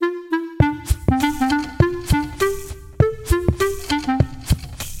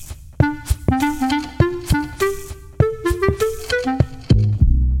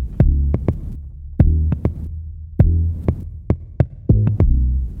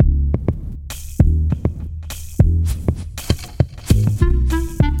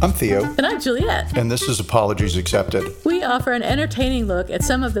I'm Theo. And I'm Juliet. And this is Apologies Accepted. We offer an entertaining look at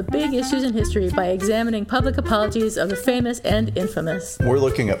some of the big issues in history by examining public apologies of the famous and infamous. We're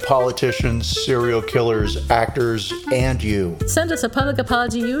looking at politicians, serial killers, actors, and you. Send us a public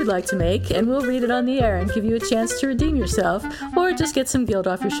apology you would like to make, and we'll read it on the air and give you a chance to redeem yourself, or just get some guilt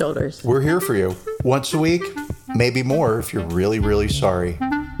off your shoulders. We're here for you. Once a week, maybe more if you're really, really sorry.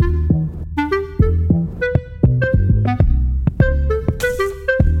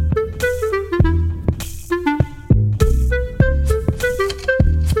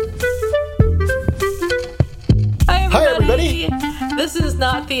 This is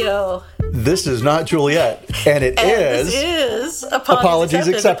not Theo. This is not Juliet. And this is Apologies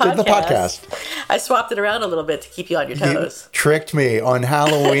Accepted, the podcast. I swapped it around a little bit to keep you on your toes. You tricked me on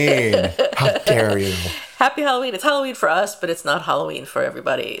Halloween. How dare you? Happy Halloween. It's Halloween for us, but it's not Halloween for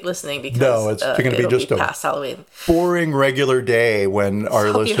everybody listening because no, it's going to be just past Halloween. Boring regular day when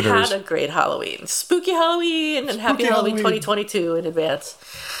our listeners... Hope you had a great Halloween. Spooky Halloween and Happy Halloween 2022 in advance.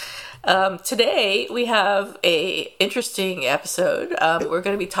 Today we have a interesting episode. We're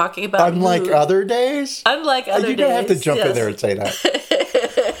going to be talking about Unlike other days? Unlike other days. You don't have to jump in there and say that.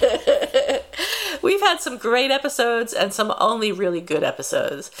 We've had some great episodes and some only really good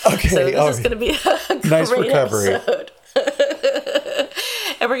episodes. Okay. So this is going to be a nice great recovery. Episode.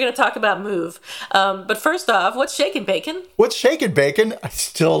 And we're going to talk about Move. But first off, what's Shakin' Bacon? What's Shakin' Bacon? I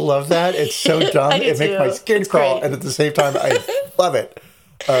still love that. It's so dumb. It makes my skin crawl. Great. And at the same time, I love it.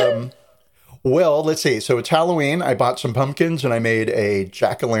 Well, let's see. So it's Halloween. I bought some pumpkins and I made a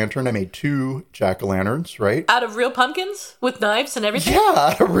jack-o'-lantern. I made 2 jack-o'-lanterns, right? Out of real pumpkins? With knives and everything? Yeah,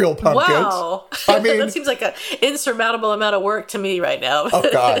 out of real pumpkins. Wow. I mean... that seems like an insurmountable amount of work to me right now.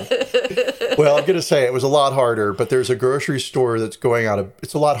 Oh, God. Well, I'm going to say it was a lot harder, but there's a grocery store that's going out of...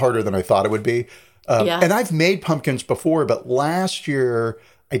 It's a lot harder than I thought it would be. And I've made pumpkins before, but last year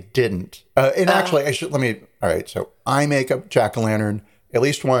I didn't. And actually, all right, so I make a jack-o'-lantern... At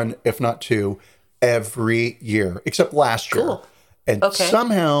least 1, if not 2, every year, except last year. Cool. And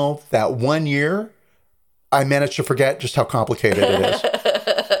somehow that 1 year, I managed to forget just how complicated it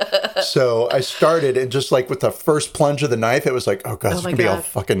is. So I started, and just like with the first plunge of the knife, it was like, oh God, it's going to be all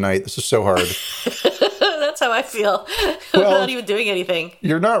fucking night. This is so hard. That's how I feel. Well, not even doing anything.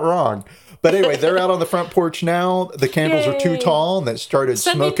 You're not wrong. But anyway, they're out on the front porch now. The candles are too tall, and it started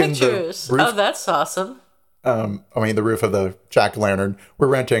smoking the roof. Oh, that's awesome. The roof of the jack-o'-lantern. We're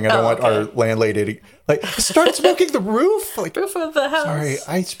renting. I don't want our landlady to start smoking the roof. Roof of the house. Sorry,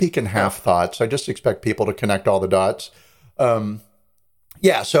 I speak in half thoughts. I just expect people to connect all the dots. So I'm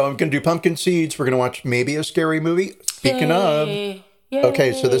going to do pumpkin seeds. We're going to watch maybe a scary movie. Speaking of,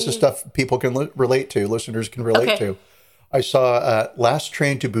 okay, so this is stuff people can relate to. Listeners can relate to. I saw Last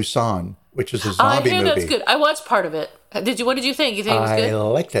Train to Busan, which is a zombie movie. That's good. I watched part of it. What did you think? You think it was good? I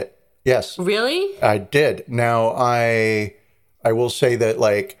liked it. Yes. Really? I did. Now, I will say that,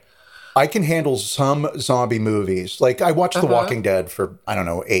 I can handle some zombie movies. I watched The Walking Dead for,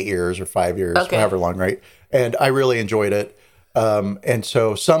 8 years or 5 years, however long, right? And I really enjoyed it. And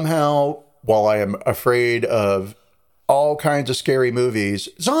so somehow, while I am afraid of all kinds of scary movies,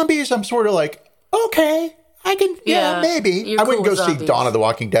 zombies, I'm sort of okay, I can, maybe. I wouldn't go see Dawn of the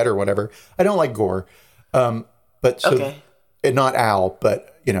Walking Dead or whatever. I don't like gore. And not Al, but...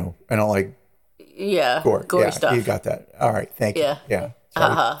 I don't like gore stuff. You got that. All right, thank you. Yeah.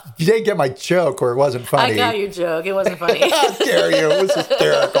 Uh-huh. You didn't get my joke, or it wasn't funny. I got your joke. It wasn't funny. How dare you? It was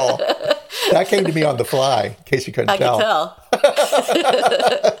hysterical. That came to me on the fly, in case you couldn't tell. I could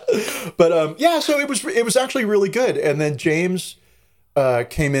tell. But so it was actually really good. And then James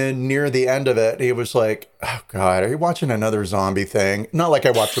came in near the end of it. He was like, "Oh God, are you watching another zombie thing?" Not like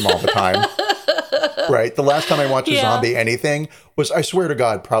I watch them all the time. Right. The last time I watched a zombie anything was, I swear to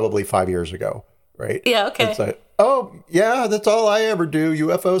God, probably 5 years ago. Right. Yeah. Okay. It's like, that's all I ever do.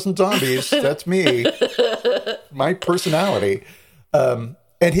 UFOs and zombies. That's me. My personality. And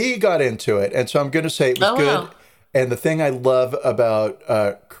he got into it. And so I'm going to say it was good. Wow. And the thing I love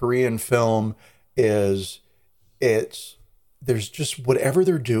about Korean film is there's just whatever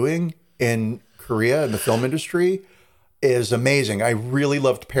they're doing in Korea in the film industry is amazing. I really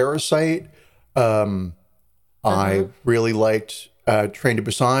loved Parasite. I really liked Train to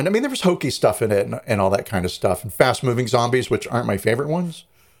Busan. There was hokey stuff in it and all that kind of stuff. And fast-moving zombies, which aren't my favorite ones.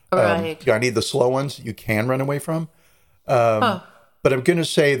 Right. I need the slow ones you can run away from. But I'm going to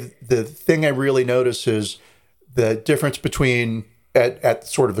say the thing I really notice is the difference between, at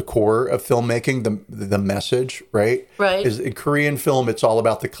sort of the core of filmmaking, the message, right? Right. Is in Korean film, it's all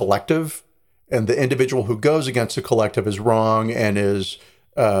about the collective. And the individual who goes against the collective is wrong and is...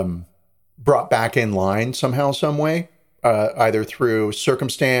 brought back in line somehow, some way. either through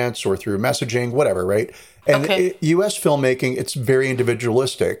circumstance or through messaging, whatever, right? And U.S. filmmaking, it's very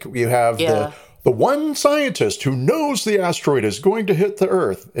individualistic. You have the one scientist who knows the asteroid is going to hit the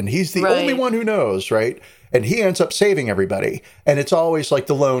Earth, and he's the only one who knows, right? And he ends up saving everybody. And it's always like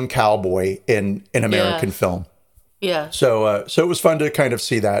the lone cowboy in American film. Yeah. So it was fun to kind of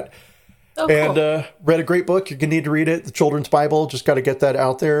see that. Oh, and cool. Read a great book. You're going to need to read it. The Children's Bible. Just got to get that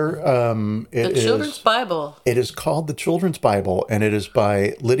out there. The Children's Bible. It is called The Children's Bible, and it is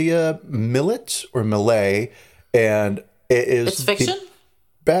by Lydia Millett or Millet. And it is... It's fiction?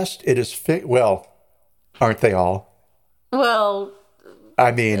 Best. It is... Well, aren't they all? Well...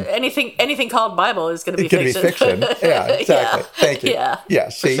 I mean... Anything called Bible is going to be fiction. It's going to be fiction. Yeah, exactly. Thank you. Yeah,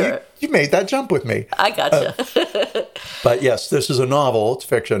 see, sure. you made that jump with me. I gotcha. But yes, this is a novel. It's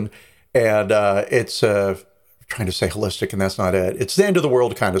fiction. And it's trying to say holistic, and that's not it. It's the end of the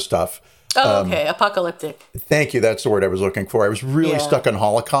world kind of stuff. Oh, okay. Apocalyptic. Thank you. That's the word I was looking for. I was really stuck on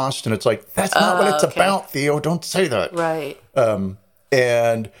Holocaust, and it's like, that's not what it's about, Theo. Don't say that. Right.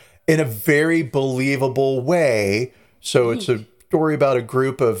 And in a very believable way. So it's a story about a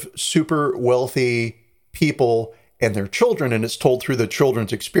group of super wealthy people and their children, and it's told through the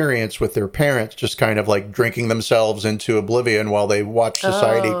children's experience with their parents just kind of like drinking themselves into oblivion while they watch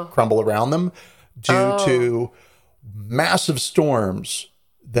society crumble around them due to massive storms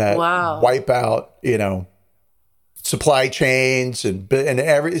that wipe out, supply chains and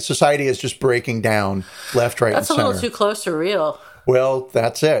every society is just breaking down left, right, and center. That's a little too close to real. Well,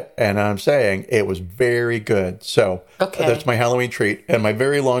 that's it. And I'm saying it was very good. So that's my Halloween treat and my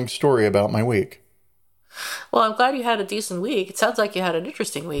very long story about my week. Well, I'm glad you had a decent week. It sounds like you had an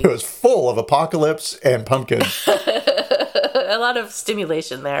interesting week. It was full of apocalypse and pumpkins. A lot of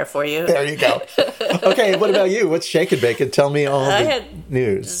stimulation there for you. There you go. Okay, what about you? What's shaking, bacon? Tell me all I the had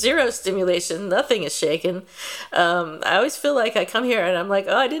news. Zero stimulation. Nothing is shaken. I always feel like I come here and I'm like,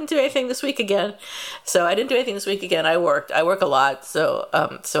 I didn't do anything this week again. So I didn't do anything this week again. I worked. I work a lot. So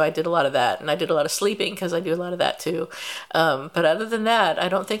I did a lot of that. And I did a lot of sleeping because I do a lot of that too. But other than that, I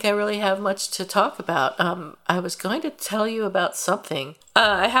don't think I really have much to talk about. I was going to tell you about something.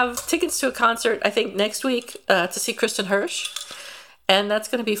 I have tickets to a concert, I think, next week to see Kristen Hirsch. And that's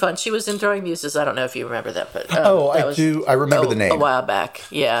going to be fun. She was in Throwing Muses. I don't know if you remember that, but I do. I remember the name a while back.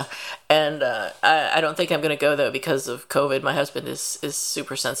 Yeah, and I don't think I'm going to go though because of COVID. My husband is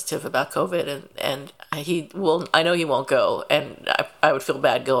super sensitive about COVID, and he will. I know he won't go, and I would feel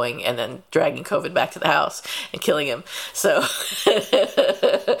bad going and then dragging COVID back to the house and killing him. So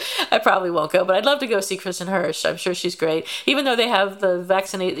I probably won't go. But I'd love to go see Kristen Hirsch. I'm sure she's great, even though they have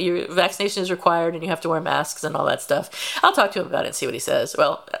your vaccination is required and you have to wear masks and all that stuff. I'll talk to him about it and see what he says.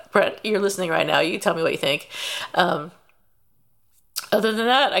 Well, Brent, you're listening right now. You can tell me what you think. Other than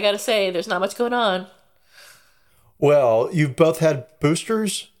that, I got to say, there's not much going on. Well, you've both had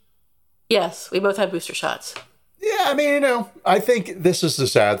boosters? Yes, we both had booster shots. Yeah, I mean, I think this is the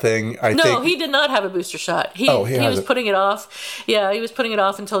sad thing. He did not have a booster shot. He was putting it off. Yeah, he was putting it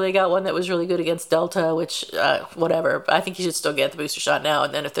off until they got one that was really good against Delta, which, whatever. I think he should still get the booster shot now,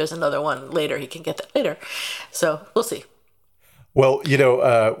 and then if there's another one later, he can get that later. So, we'll see. Well,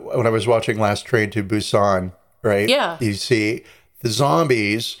 when I was watching Last Train to Busan, right? Yeah. You see the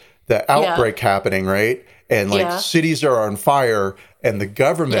zombies, the outbreak happening, right? And cities are on fire, and the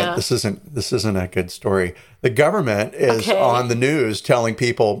government. This isn't a good story. The government is on the news telling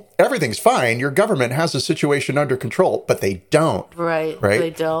people everything's fine. Your government has the situation under control, but they don't. Right. They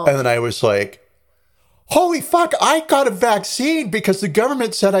don't. And then I was like, "Holy fuck! I got a vaccine because the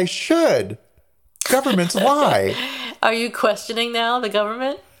government said I should." Governments lie. Are you questioning now the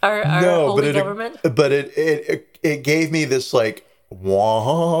government? Our holy government? But it gave me this like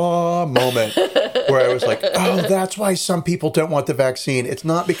wah moment where I was like, oh, that's why some people don't want the vaccine. It's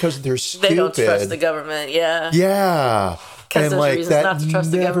not because they're stupid. They don't trust the government. Yeah. Yeah. And like that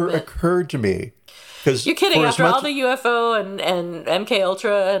never occurred to me. You're kidding. After all the UFO and MK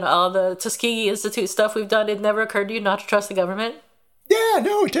Ultra and all the Tuskegee Institute stuff we've done, it never occurred to you not to trust the government? Yeah,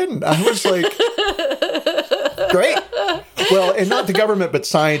 no, it didn't. I was like, great. Well, and not the government, but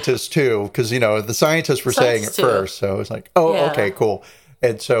scientists too, because, the scientists were saying it first. So I was like, okay, cool.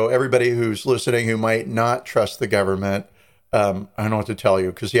 And so everybody who's listening who might not trust the government, I don't know what to tell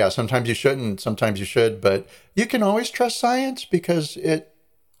you. Because, sometimes you shouldn't, sometimes you should. But you can always trust science because it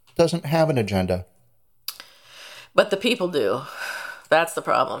doesn't have an agenda. But the people do. That's the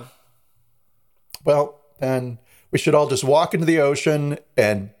problem. Well, then we should all just walk into the ocean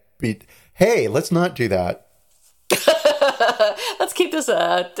and hey, let's not do that. Let's keep this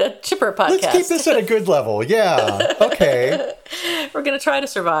a chipper podcast. Let's keep this at a good level. Yeah. Okay. We're going to try to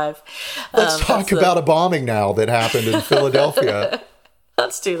survive. Let's talk about a bombing now that happened in Philadelphia.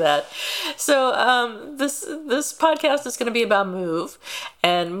 Let's do that. So this podcast is going to be about MOVE,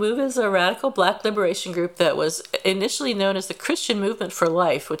 and MOVE is a radical Black liberation group that was initially known as the Christian Movement for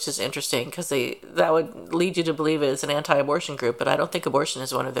Life, which is interesting because that would lead you to believe it is an anti-abortion group, but I don't think abortion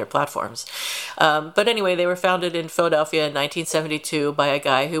is one of their platforms. But anyway, they were founded in Philadelphia in 1972 by a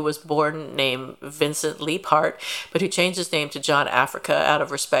guy who was born named Vincent Leap Hart, but who changed his name to John Africa out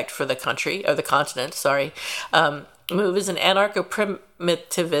of respect for the country, or the continent, sorry. MOVE is an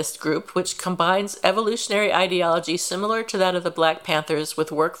anarcho-primitivist group which combines evolutionary ideology similar to that of the Black Panthers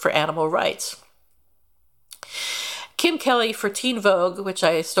with work for animal rights. Kim Kelly for Teen Vogue, which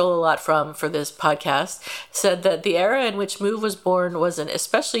I stole a lot from for this podcast, said that the era in which MOVE was born was an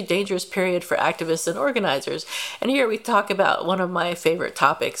especially dangerous period for activists and organizers. And here we talk about one of my favorite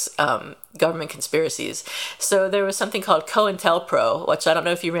topics, government conspiracies. So there was something called COINTELPRO, which I don't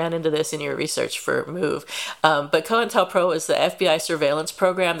know if you ran into this in your research for MOVE, but COINTELPRO is the FBI surveillance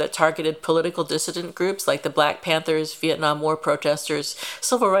program that targeted political dissident groups like the Black Panthers, Vietnam War protesters,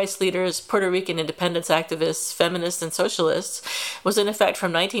 civil rights leaders, Puerto Rican independence activists, feminists, and socialists, was in effect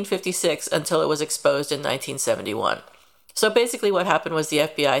from 1956 until it was exposed in 1971. So basically what happened was the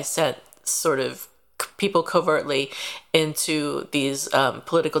FBI sent sort of people covertly into these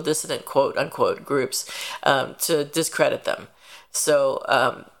political dissident, quote unquote, groups to discredit them.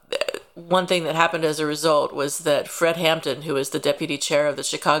 So one thing that happened as a result was that Fred Hampton, who was the deputy chair of the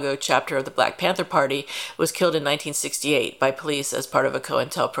Chicago chapter of the Black Panther Party, was killed in 1968 by police as part of a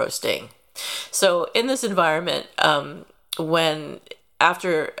COINTELPRO sting. So in this environment,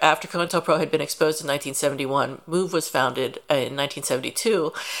 after COINTELPRO had been exposed in 1971, MOVE was founded in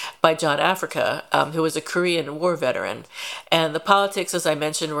 1972 by John Africa, who was a Korean War veteran. And the politics, as I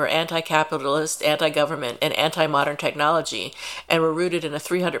mentioned, were anti-capitalist, anti-government, and anti-modern technology, and were rooted in a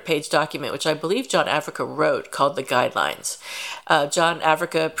 300-page document, which I believe John Africa wrote, called The Guidelines. John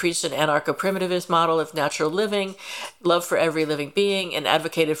Africa preached an anarcho-primitivist model of natural living, love for every living being, and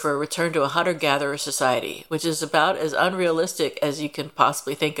advocated for a return to a hunter-gatherer society, which is about as unrealistic as you can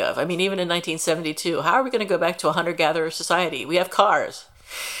possibly think of. I mean, even in 1972, how are we going to go back to a hunter-gatherer society? We have cars.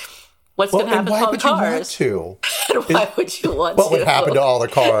 What's going to happen to all the cars? And why would you want to? What would happen to all the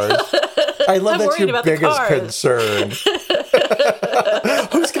cars? I love that's your biggest concern.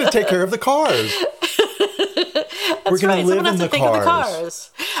 Who's going to take care of the cars? We're going to live in the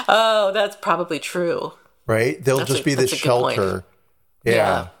cars. Oh, that's probably true. Right? They'll just be the shelter.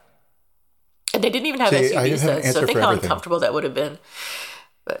 Yeah. And they didn't even have SUVs, so think how uncomfortable that would have been.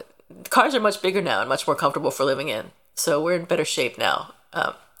 But cars are much bigger now and much more comfortable for living in. So we're in better shape now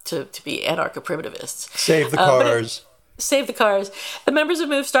to be anarcho-primitivists. Save the cars. Save the cars. The members of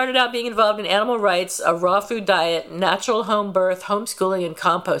MOVE started out being involved in animal rights, a raw food diet, natural home birth, homeschooling, and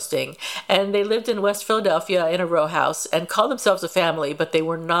composting. And they lived in West Philadelphia in a row house and called themselves a family, but they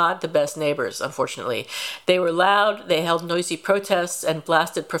were not the best neighbors, unfortunately. They were loud, they held noisy protests, and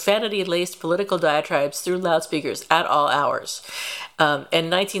blasted profanity-laced political diatribes through loudspeakers at all hours. In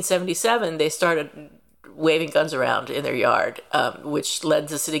 1977, they started waving guns around in their yard, which led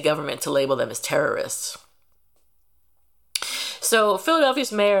the city government to label them as terrorists. So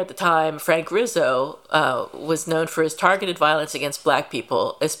Philadelphia's mayor at the time, Frank Rizzo, was known for his targeted violence against black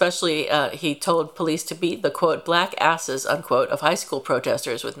people. Especially, he told police to beat the, quote, black asses, unquote, of high school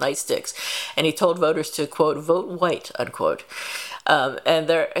protesters with nightsticks. And he told voters to, quote, vote white, unquote. And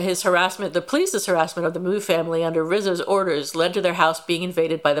the police's harassment of the MOVE family under Rizzo's orders led to their house being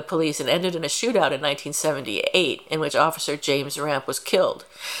invaded by the police and ended in a shootout in 1978 in which Officer James Ramp was killed.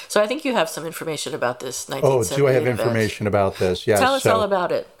 So I think you have some information about this 1978 do I have information about this? Yes. Tell us all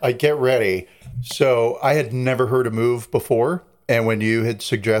about it. Get ready. So I had never heard of MOVE before. And when you had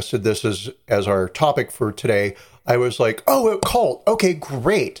suggested this as our topic for today, I was like, oh, a cult. Okay,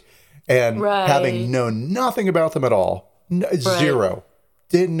 great. And having known nothing about them at all, zero.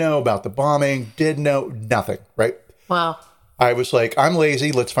 Didn't know about the bombing. Didn't know nothing. Right? Wow. I was like, I'm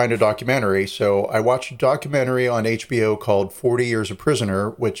lazy. Let's find a documentary. So I watched a documentary on HBO called 40 Years a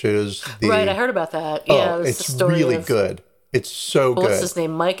Prisoner, which is Right, I heard about that. Yeah, it's the story really good. It's so good. What's his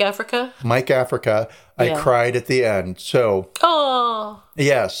name? Mike Africa? Mike Africa. I cried at the end. So. Oh.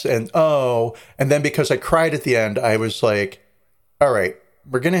 Yes. And then because I cried at the end, I was like, all right,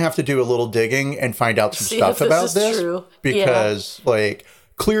 we're going to have to do a little digging and find out some stuff about this. True. Because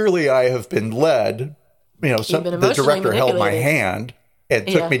clearly I have been led, the director held my hand and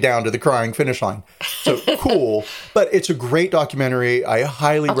took me down to the crying finish line. So cool. But it's a great documentary. I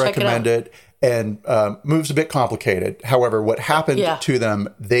highly recommend it. And move's a bit complicated. However, what happened to them,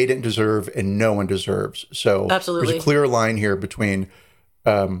 they didn't deserve, and no one deserves. So absolutely, there's a clear line here between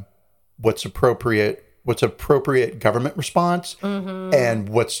what's appropriate government response and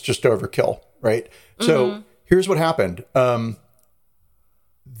what's just overkill, right? So here's what happened. And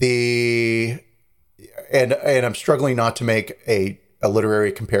I'm struggling not to make a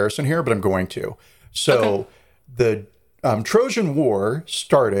literary comparison here, but I'm going to. So the Trojan War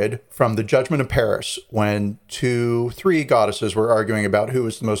started from the Judgment of Paris when three goddesses were arguing about who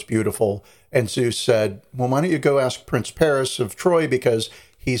was the most beautiful. And Zeus said, well, why don't you go ask Prince Paris of Troy because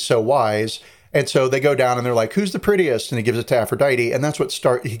he's so wise. And so they go down and they're like, who's the prettiest? And he gives it to Aphrodite. And that's what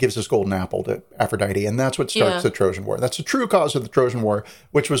he gives this golden apple to Aphrodite. And that's what starts the Trojan War. That's the true cause of the Trojan War,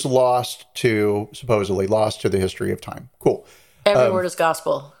 which was supposedly lost to the history of time. Cool. Every word is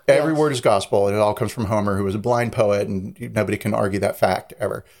gospel. Every word is gospel. And it all comes from Homer, who was a blind poet, and nobody can argue that fact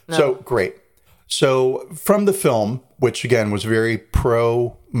ever. No. So great. So from the film, which again was very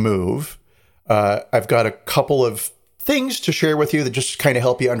pro-move, I've got a couple of things to share with you that just kind of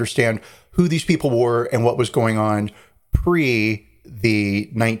help you understand who these people were and what was going on pre the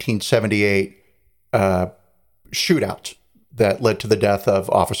 1978 shootout that led to the death of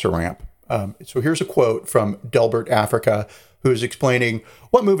Officer Ramp. So here's a quote from Delbert Africa, who's explaining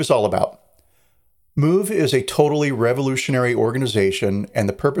what MOVE is all about. MOVE is a totally revolutionary organization, and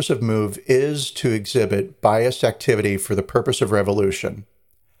the purpose of MOVE is to exhibit biased activity for the purpose of revolution.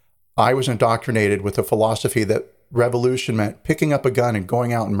 I was indoctrinated with a philosophy that revolution meant picking up a gun and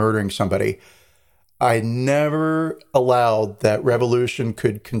going out and murdering somebody. I never allowed that revolution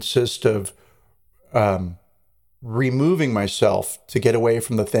could consist of removing myself to get away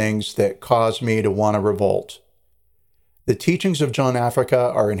from the things that caused me to want to revolt. The teachings of John Africa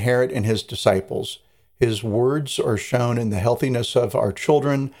are inherent in his disciples. His words are shown in the healthiness of our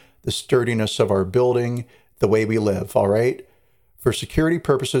children, the sturdiness of our building, the way we live, all right? For security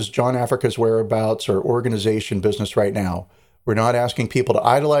purposes, John Africa's whereabouts are organization business right now. We're not asking people to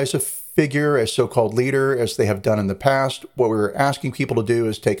idolize a figure, a so-called leader, as they have done in the past. What we're asking people to do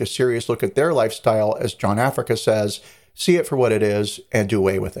is take a serious look at their lifestyle, as John Africa says, see it for what it is, and do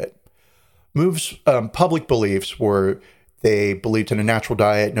away with it. MOVE's public beliefs were they believed in a natural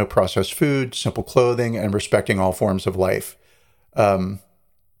diet, no processed food, simple clothing, and respecting all forms of life.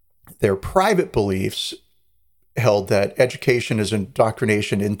 Their private beliefs held that education is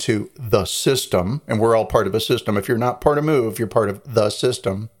indoctrination into the system, and we're all part of a system. If you're not part of MOVE, you're part of the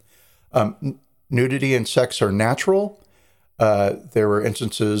system. Nudity and sex are natural. There were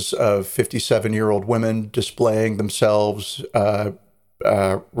instances of 57-year-old women displaying themselves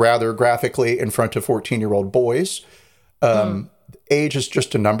rather graphically in front of 14-year-old boys. Age is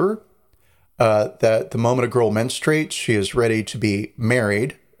just a number. That the moment a girl menstruates, she is ready to be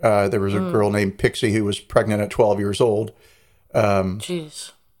married. There was a girl named Pixie who was pregnant at 12 years old.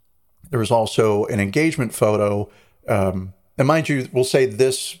 Jeez. There was also an engagement photo. And mind you, we'll say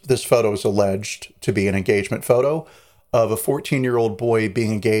this photo is alleged to be an engagement photo of a 14-year-old boy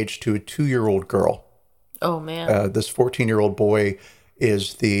being engaged to a 2-year-old girl. Oh, man. This 14-year-old boy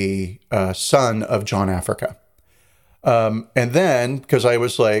is the son of John Africa. And then, because I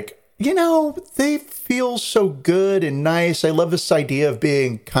was like, they feel so good and nice. I love this idea of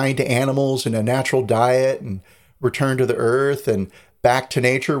being kind to animals and a natural diet and return to the earth and back to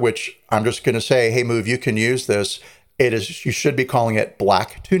nature, which I'm just going to say, hey, MOVE, you can use this. You should be calling it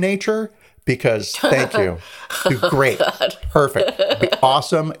Black to Nature because thank you. Great. God. Perfect. It'd be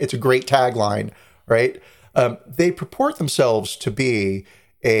awesome. It's a great tagline, right? They purport themselves to be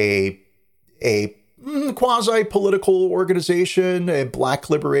a quasi-political organization, a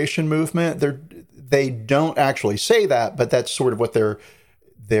Black liberation movement. They don't actually say that, but that's sort of what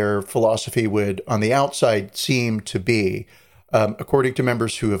their philosophy would, on the outside, seem to be. According to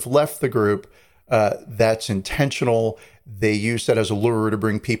members who have left the group, that's intentional. They use that as a lure to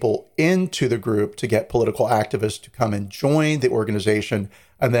bring people into the group to get political activists to come and join the organization.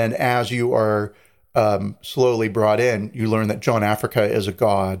 And then as you are slowly brought in, you learn that John Africa is a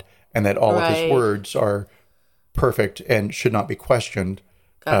god and that all of his words are perfect and should not be questioned,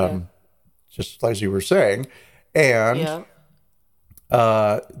 just as you were saying. And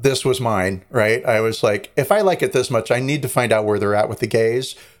this was mine, right? I was like, if I like it this much, I need to find out where they're at with the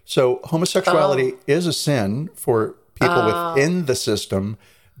gays. So homosexuality is a sin for people within the system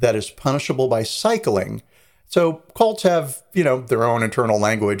that is punishable by cycling. So cults have, their own internal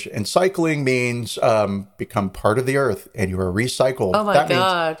language, and cycling means become part of the earth, and you are recycled. Oh my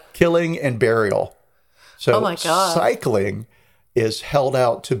God. Means killing and burial. So cycling is held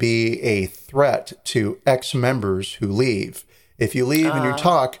out to be a threat to ex-members who leave. If you leave and you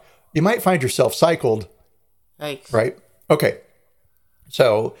talk, you might find yourself cycled. Yikes. Right? Okay.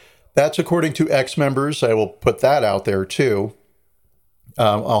 So that's according to ex-members. I will put that out there too.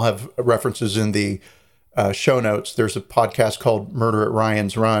 I'll have references in the show notes. There's a podcast called Murder at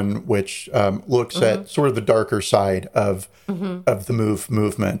Ryan's Run, which looks at sort of the darker side of the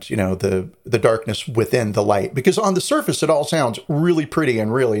movement, you know, the darkness within the light. Because on the surface, it all sounds really pretty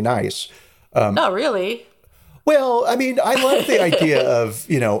and really nice. Not really. Well, I mean, I love the idea of,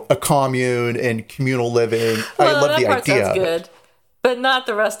 you know, a commune and communal living. Well, I love the part idea. Sounds good, but not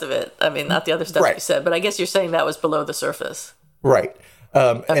the rest of it. I mean, not the other stuff you said. But I guess you're saying that was below the surface. Right.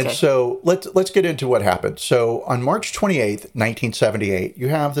 And so let's get into what happened. So on March 28th, 1978, you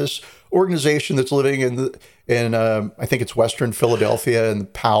have this organization that's living in I think it's Western Philadelphia in the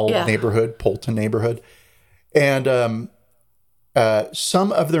Powell neighborhood, Polton neighborhood. And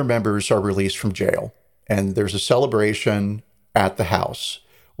some of their members are released from jail. And there's a celebration at the house,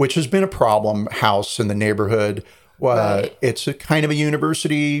 which has been a problem house in the neighborhood. It's a kind of a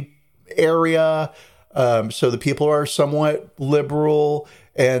university area. So the people are somewhat liberal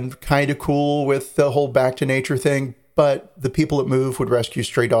and kind of cool with the whole back to nature thing. But the people that move would rescue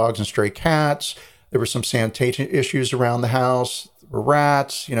stray dogs and stray cats. There were some sanitation issues around the house. There were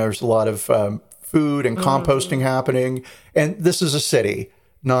rats. You know, there's a lot of food and composting happening. And this is a city,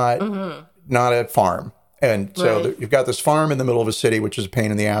 not a farm. And so you've got this farm in the middle of a city, which is a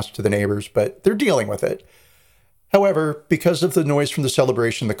pain in the ass to the neighbors, but they're dealing with it. However, because of the noise from the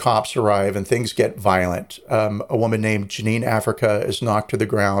celebration, the cops arrive and things get violent. A woman named Janine Africa is knocked to the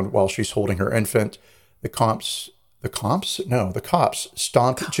ground while she's holding her infant. The cops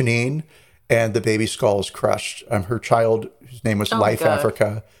stomp Janine and the baby's skull is crushed. Her child, whose name was Life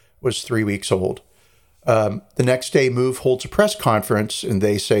Africa, was 3 weeks old. The next day, MOVE holds a press conference and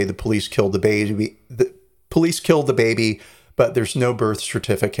they say the police killed the baby. The police killed the baby, but there's no birth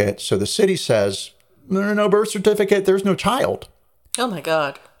certificate. So the city says, there's no birth certificate, there's no child. Oh my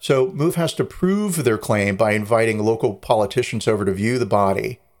God. So MOVE has to prove their claim by inviting local politicians over to view the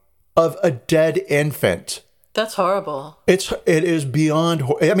body of a dead infant. That's horrible. It is beyond,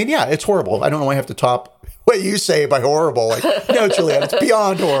 I mean, yeah, it's horrible. I don't know why I have to top what you say by horrible. Like, no, Juliette, it's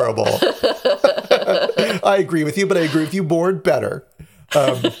beyond horrible. I agree with you, but I agree with you more and better.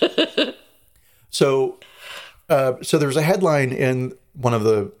 So there's a headline in one of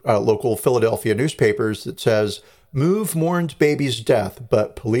the local Philadelphia newspapers that says, MOVE mourns baby's death,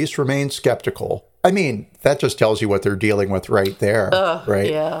 but police remain skeptical. I mean, that just tells you what they're dealing with right there, right?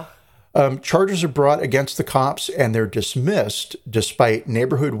 Yeah. Charges are brought against the cops and they're dismissed despite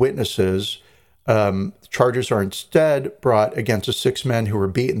neighborhood witnesses. Charges are instead brought against the 6 men who were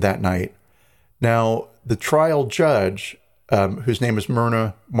beaten that night. Now, the trial judge, whose name is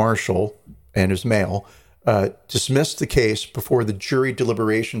Myrna Marshall and is male, dismissed the case before the jury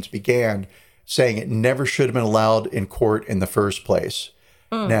deliberations began, saying it never should have been allowed in court in the first place.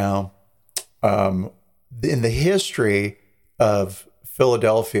 Now, in the history of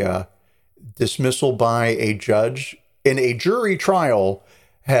Philadelphia, dismissal by a judge in a jury trial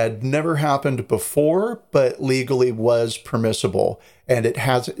had never happened before, but legally was permissible. And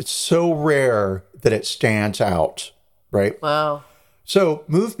it's so rare that it stands out, right? Wow. So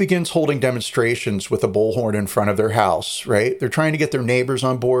MOVE begins holding demonstrations with a bullhorn in front of their house, right? They're trying to get their neighbors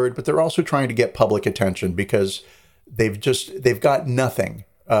on board, but they're also trying to get public attention because they've got nothing.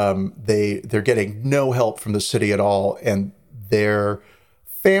 They're getting no help from the city at all. And their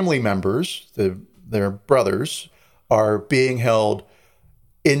family members, their brothers, are being held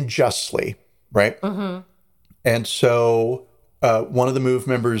unjustly, right? And so one of the MOVE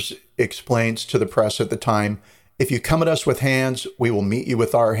members explains to the press at the time, if you come at us with hands, we will meet you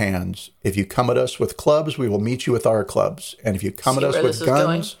with our hands. If you come at us with clubs, we will meet you with our clubs. And if you come at us with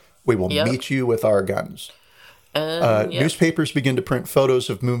guns, we will meet you with our guns. Newspapers begin to print photos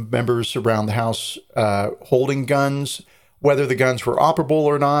of MOVE members around the house holding guns. Whether the guns were operable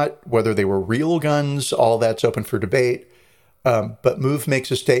or not, whether they were real guns, all that's open for debate. But MOVE makes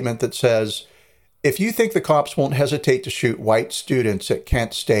a statement that says, if you think the cops won't hesitate to shoot white students at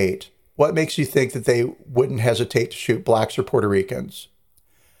Kent State, what makes you think that they wouldn't hesitate to shoot blacks or Puerto Ricans?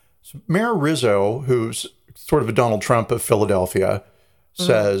 So Mayor Rizzo, who's sort of a Donald Trump of Philadelphia,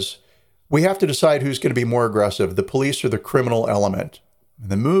 says, we have to decide who's going to be more aggressive, the police or the criminal element. And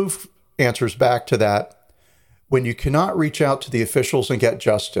the MOVE answers back to that. When you cannot reach out to the officials and get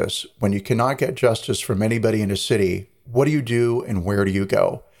justice, when you cannot get justice from anybody in a city, what do you do and where do you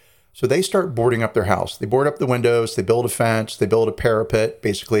go? So they start boarding up their house. They board up the windows, they build a fence, they build a parapet,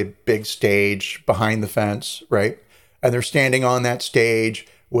 basically a big stage behind the fence, right? And they're standing on that stage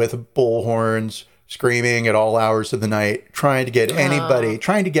with bullhorns, screaming at all hours of the night, trying to get anybody,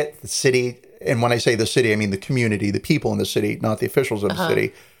 trying to get the city, and when I say the city, I mean the community, the people in the city, not the officials of the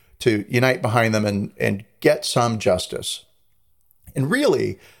city, to unite behind them and get some justice. And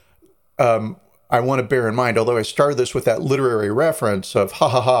really, I want to bear in mind, although I started this with that literary reference of, ha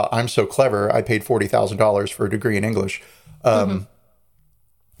ha ha, I'm so clever, I paid $40,000 for a degree in English.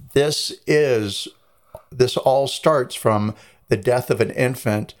 This all starts from the death of an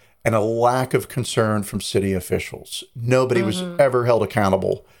infant and a lack of concern from city officials. Nobody was ever held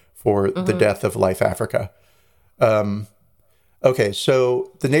accountable for the death of Life Africa. Okay,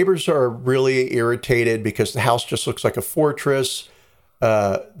 so the neighbors are really irritated because the house just looks like a fortress.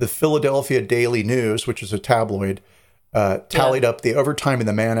 The Philadelphia Daily News, which is a tabloid, tallied up the overtime and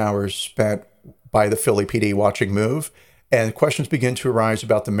the man hours spent by the Philly PD watching MOVE, and questions begin to arise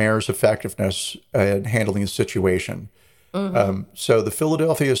about the mayor's effectiveness in handling the situation. So the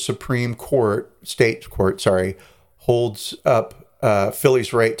Philadelphia State Court, holds up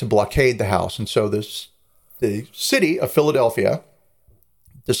Philly's right to blockade the house. And so the city of Philadelphia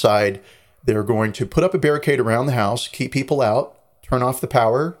decide they're going to put up a barricade around the house, keep people out, turn off the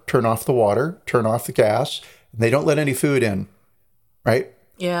power, turn off the water, turn off the gas, and they don't let any food in, right?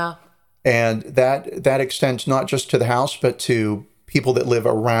 Yeah. And that extends not just to the house, but to people that live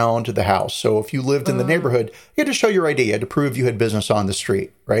around the house. So if you lived in the neighborhood, you had to show your ID, you had to prove you had business on the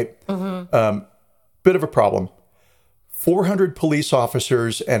street, right? Bit of a problem. 400 police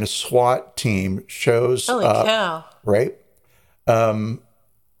officers and a SWAT team shows up, cow. right?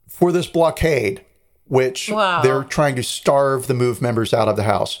 For this blockade, which they're trying to starve the MOVE members out of the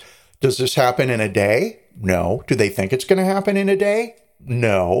house. Does this happen in a day? No. Do they think it's going to happen in a day?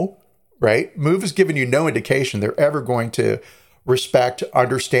 No. Right? MOVE has given you no indication they're ever going to respect,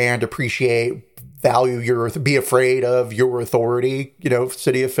 understand, appreciate, value be afraid of your authority,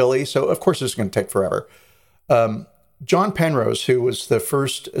 city of Philly. So, of course, this is going to take forever. John Penrose, who was the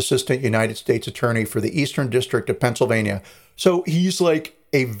first assistant United States attorney for the Eastern District of Pennsylvania. So he's like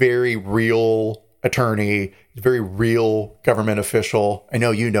a very real attorney, very real government official. I know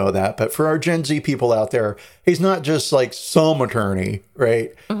you know that, but for our Gen Z people out there, he's not just like some attorney,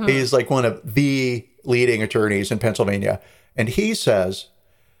 right? He's like one of the leading attorneys in Pennsylvania. And he says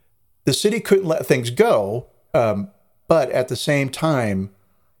the city couldn't let things go, but at the same time,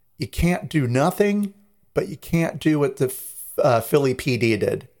 you can't do nothing, but you can't do what the Philly PD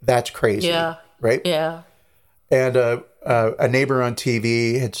did. That's crazy, right? Yeah. And a neighbor on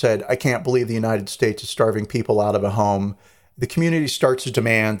TV had said, I can't believe the United States is starving people out of a home. The community starts to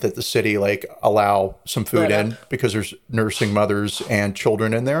demand that the city allow some food in because there's nursing mothers and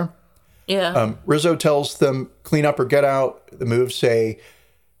children in there. Yeah. Rizzo tells them, clean up or get out. The MOVE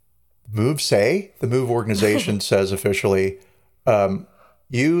organization says officially,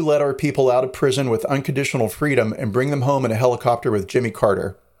 you let our people out of prison with unconditional freedom and bring them home in a helicopter with Jimmy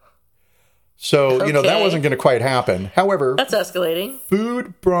Carter. So, that wasn't going to quite happen. However, that's escalating.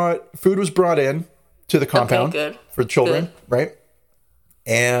 Food was brought in to the compound for children, right?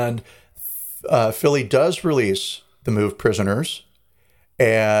 And Philly does release the MOVE prisoners.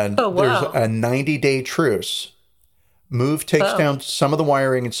 And there's a 90-day truce. MOVE takes down some of the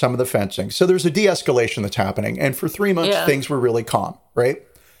wiring and some of the fencing. So there's a de-escalation that's happening. And for 3 months, things were really calm, right?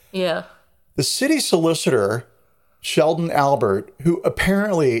 Yeah. The city solicitor, Sheldon Albert, who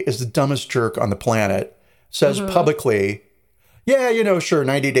apparently is the dumbest jerk on the planet, says publicly, sure,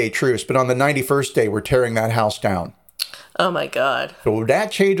 90-day truce, but on the 91st day, we're tearing that house down. Oh, my God. So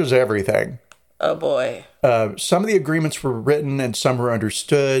that changes everything. Oh, boy. Some of the agreements were written and some were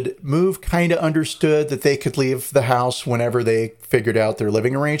understood. MOVE kind of understood that they could leave the house whenever they figured out their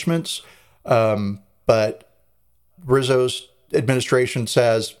living arrangements. But Rizzo's administration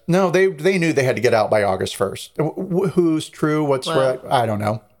says, no, they knew they had to get out by August 1st. Who's true? What's right? I don't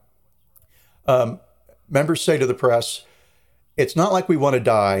know. Members say to the press, it's not like we want to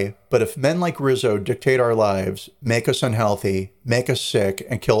die, but if men like Rizzo dictate our lives, make us unhealthy, make us sick,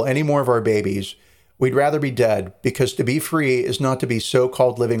 and kill any more of our babies, we'd rather be dead, because to be free is not to be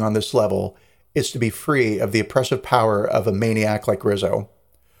so-called living on this level. It's to be free of the oppressive power of a maniac like Rizzo.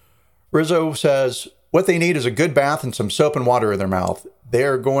 Rizzo says, what they need is a good bath and some soap and water in their mouth.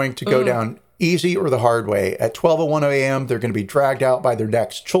 They're going to go down easy or the hard way. At 12:01 a.m., they're going to be dragged out by their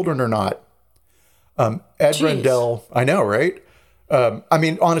necks, children or not. Ed Rendell, I know, right?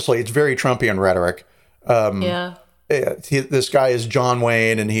 Honestly, it's very Trumpian rhetoric. This guy is John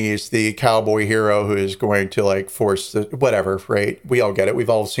Wayne, and he's the cowboy hero who is going to force the whatever, right? We all get it.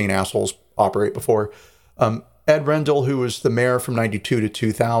 We've all seen assholes operate before. Ed Rendell, who was the mayor from 92 to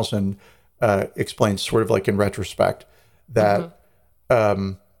 2000, explains sort of in retrospect that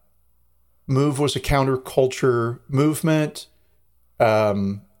MOVE was a counterculture movement,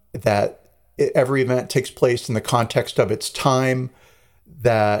 that every event takes place in the context of its time,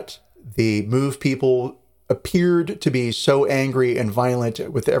 that the MOVE people appeared to be so angry and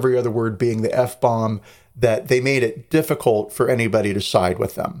violent, with every other word being the F-bomb, that they made it difficult for anybody to side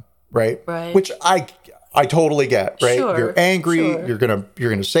with them, right? Right. Which I totally get, right? Sure, you're angry, sure. you're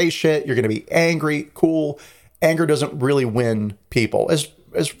gonna say shit, you're gonna be angry, cool. Anger doesn't really win people. As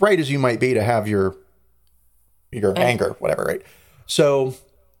right as you might be to have your anger, whatever, right? So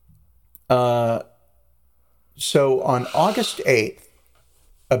on August 8th,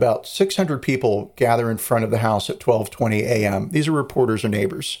 about 600 people gather in front of the house at 12:20 a.m. These are reporters and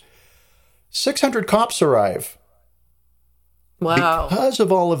neighbors. 600 cops arrive. Wow. Because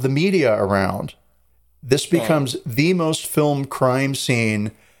of all of the media around, this becomes the most filmed crime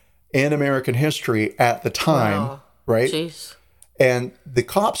scene in American history at the time, right? Jeez. And the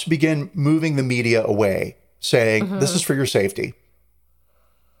cops begin moving the media away, saying, this is for your safety.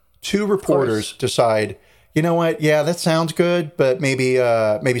 Two reporters decide, you know what? Yeah, that sounds good, but maybe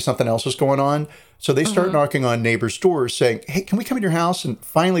something else is going on. So they start knocking on neighbors' doors saying, hey, can we come in your house? And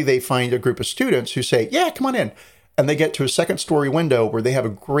finally they find a group of students who say, yeah, come on in. And they get to a second-story window where they have a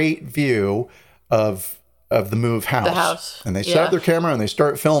great view of the MOVE house. The house. And they set up their camera and they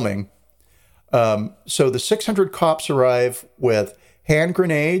start filming. So the 600 cops arrive with hand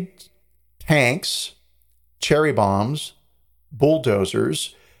grenades, tanks, cherry bombs,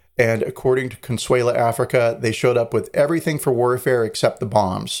 bulldozers, and according to Consuela Africa, they showed up with everything for warfare except the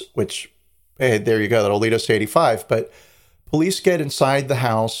bombs, which, hey, there you go, that'll lead us to 85. But police get inside the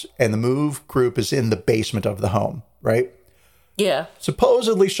house, and the MOVE group is in the basement of the home, right? Yeah.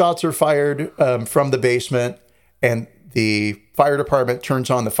 Supposedly shots are fired from the basement, and the fire department turns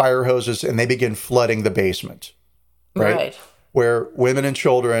on the fire hoses, and they begin flooding the basement, right? Where women and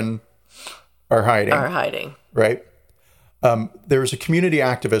children are hiding. Right? There's a community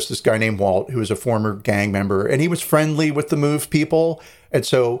activist, this guy named Walt, who is a former gang member, and he was friendly with the MOVE people. And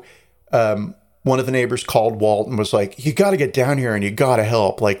so one of the neighbors called Walt and was like, you got to get down here and you got to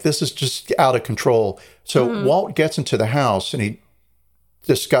help. Like, this is just out of control. So Walt gets into the house and he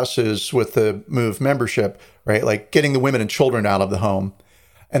discusses with the MOVE membership, right? Like getting the women and children out of the home.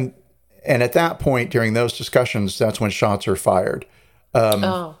 And at that point, during those discussions, that's when shots are fired.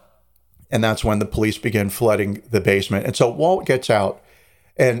 And that's when the police begin flooding the basement. And so Walt gets out.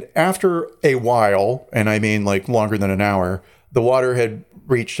 And after a while, and I mean like longer than an hour, the water had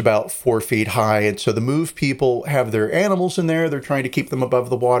reached about 4 feet high. And so the MOVE people have their animals in there. They're trying to keep them above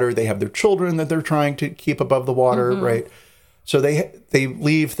the water. They have their children that they're trying to keep above the water, right? So they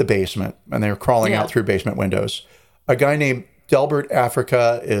leave the basement and they're crawling out through basement windows. A guy named Delbert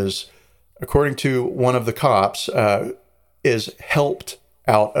Africa is, according to one of the cops, is helped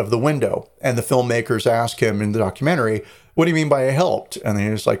out of the window. And the filmmakers ask him in the documentary, what do you mean by helped? And he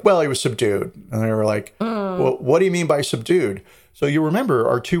was like, well, he was subdued. And they were like, well, what do you mean by subdued? So you remember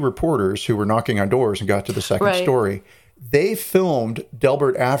our two reporters who were knocking on doors and got to the second story. They filmed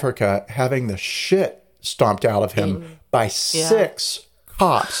Delbert Africa having the shit stomped out of him by 6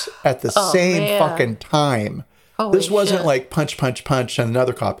 cops at the same fucking time. This wasn't like punch, punch, punch and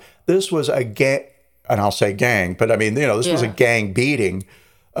another cop. This was a gang, and I'll say gang, but I mean, you know, this was a gang beating.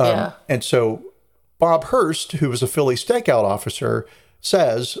 And so Bob Hurst, who was a Philly stakeout officer,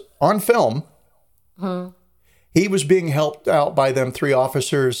 says on film, he was being helped out by them 3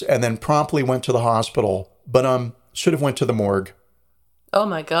 officers and then promptly went to the hospital, but should have went to the morgue. Oh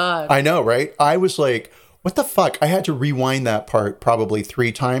my God. I know, right? I was like, what the fuck? I had to rewind that part probably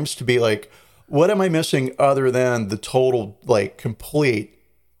 3 times to be like, what am I missing other than the total, like, complete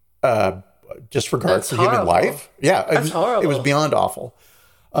disregard for human life? Yeah, That's horrible. It was beyond awful.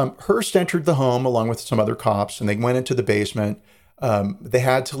 Hurst entered the home along with some other cops, and they went into the basement. They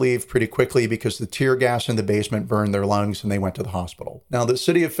had to leave pretty quickly because the tear gas in the basement burned their lungs, and they went to the hospital. Now, the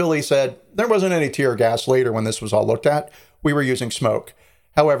city of Philly said there wasn't any tear gas later when this was all looked at. We were using smoke.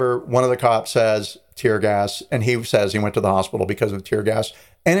 However, one of the cops says tear gas, and he says he went to the hospital because of tear gas.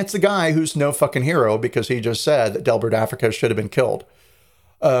 And it's the guy who's no fucking hero because he just said that Delbert Africa should have been killed.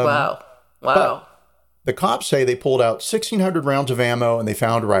 Wow. The cops say they pulled out 1,600 rounds of ammo and they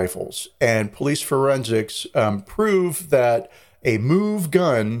found rifles. And police forensics prove that a MOVE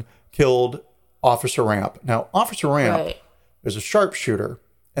gun killed Officer Ramp. Now, Officer Ramp is a sharpshooter,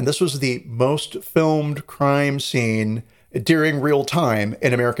 and this was the most filmed crime scene during real time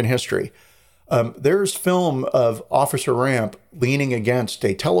in American history. There's film of Officer Ramp leaning against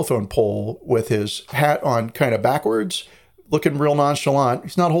a telephone pole with his hat on kind of backwards, looking real nonchalant.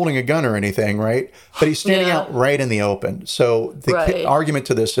 He's not holding a gun or anything, right? But he's standing out right in the open. So the argument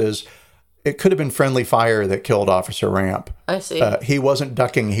to this is it could have been friendly fire that killed Officer Ramp. I see. He wasn't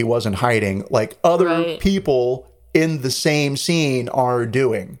ducking. He wasn't hiding like other people in the same scene are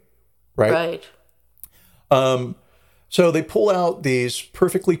doing. Right. So they pull out these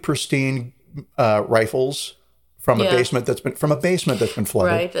perfectly pristine rifles from a basement that's been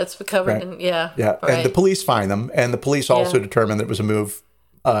flooded. Right. That's been covered in Yeah. Right. And the police find them, and the police also determined that it was a move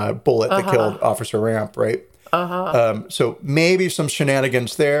bullet that killed Officer Ramp. Right. So maybe some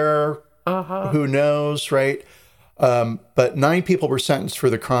shenanigans there. Who knows, right? But 9 people were sentenced for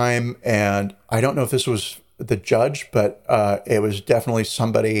the crime, and I don't know if this was the judge, but it was definitely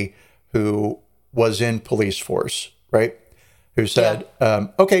somebody who was in police force, right? Who said,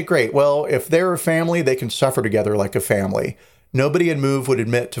 okay, great. Well, if they're a family, they can suffer together like a family. Nobody in MOVE would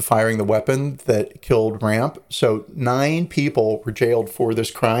admit to firing the weapon that killed Ramp. So 9 people were jailed for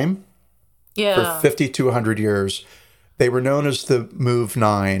this crime for 50 to 100 years. They were known as the MOVE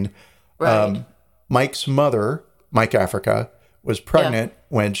 9. Right. Mike's mother, Mike Africa, was pregnant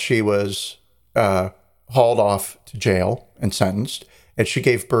when she was hauled off to jail and sentenced, and she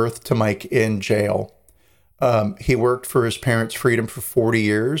gave birth to Mike in jail. He worked for his parents' freedom for 40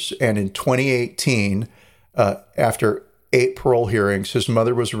 years, and in 2018, after 8 parole hearings, his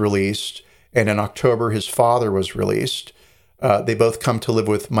mother was released, and in October, his father was released. They both come to live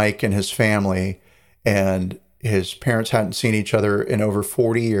with Mike and his family, and his parents hadn't seen each other in over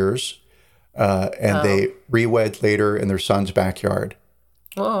 40 years. And they re-wed later in their son's backyard.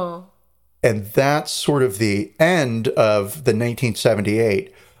 Oh. And that's sort of the end of the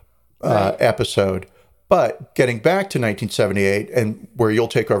 1978 episode. But getting back to 1978, and where you'll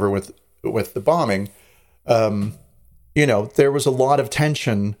take over with the bombing, there was a lot of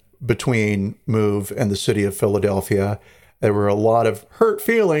tension between MOVE and the city of Philadelphia. There were a lot of hurt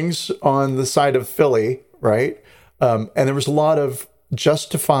feelings on the side of Philly, right? And there was a lot of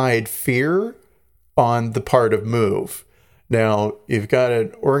justified fear on the part of MOVE. Now, you've got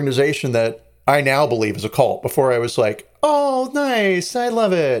an organization that I now believe is a cult. Before I was like, oh, nice, I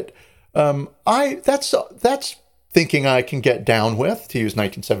love it. That's thinking I can get down with, to use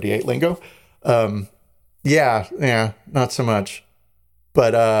 1978 lingo. Yeah, not so much.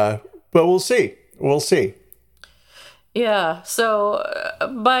 But we'll see. We'll see. Yeah, so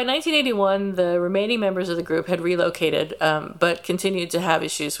by 1981, the remaining members of the group had relocated, but continued to have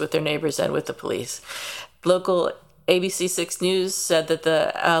issues with their neighbors and with the police. Local ABC 6 News said that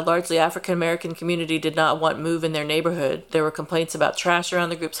the largely African-American community did not want MOVE in their neighborhood. There were complaints about trash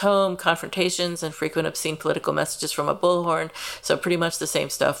around the group's home, confrontations, and frequent obscene political messages from a bullhorn. So pretty much the same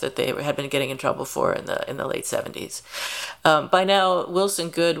stuff that they had been getting in trouble for in the late 70s. By now, Wilson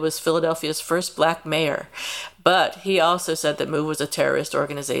Goode was Philadelphia's first black mayor. But he also said that MOVE was a terrorist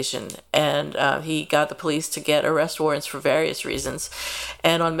organization, and he got the police to get arrest warrants for various reasons.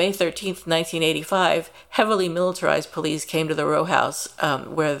 And on May 13th, 1985, heavily militarized police came to the row house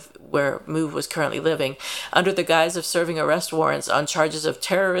where MOVE was currently living, under the guise of serving arrest warrants on charges of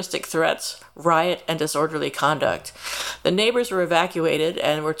terroristic threats, riot, and disorderly conduct. The neighbors were evacuated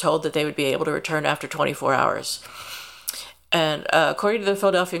and were told that they would be able to return after 24 hours. And according to the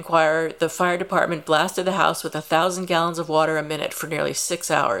Philadelphia Inquirer, the fire department blasted the house with 1,000 gallons of water a minute for nearly 6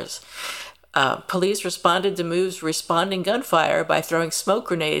 hours. Police responded to MOVE's responding gunfire by throwing smoke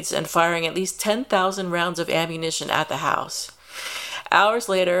grenades and firing at least 10,000 rounds of ammunition at the house. Hours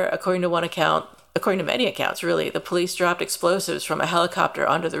later, according to many accounts, really, the police dropped explosives from a helicopter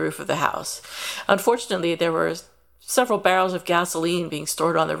onto the roof of the house. Unfortunately, there were several barrels of gasoline being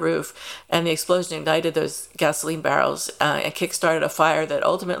stored on the roof, and the explosion ignited those gasoline barrels and kick-started a fire that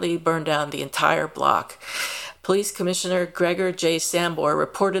ultimately burned down the entire block. Police Commissioner Gregor J. Sambor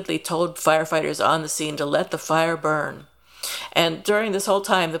reportedly told firefighters on the scene to let the fire burn. And during this whole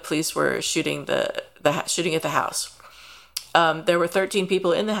time, the police were shooting at the house. There were 13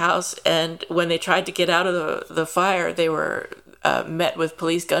 people in the house, and when they tried to get out of the fire, they were met with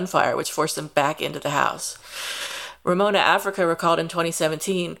police gunfire, which forced them back into the house. Ramona Africa recalled in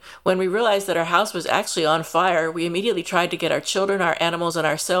 2017, when we realized that our house was actually on fire, we immediately tried to get our children, our animals, and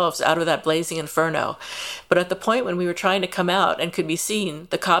ourselves out of that blazing inferno. But at the point when we were trying to come out and could be seen,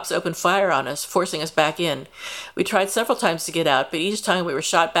 the cops opened fire on us, forcing us back in. We tried several times to get out, but each time we were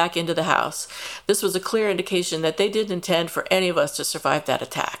shot back into the house. This was a clear indication that they didn't intend for any of us to survive that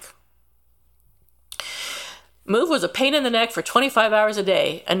attack. MOVE was a pain in the neck for 25 hours a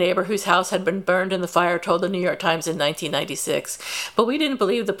day, a neighbor whose house had been burned in the fire told the New York Times in 1996. But we didn't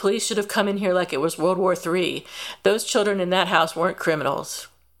believe the police should have come in here like it was World War III. Those children in that house weren't criminals.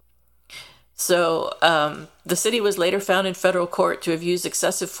 So the city was later found in federal court to have used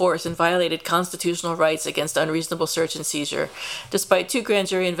excessive force and violated constitutional rights against unreasonable search and seizure. Despite 2 grand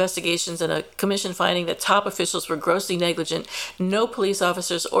jury investigations and a commission finding that top officials were grossly negligent, no police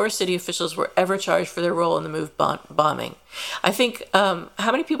officers or city officials were ever charged for their role in the MOVE bombing. I think, how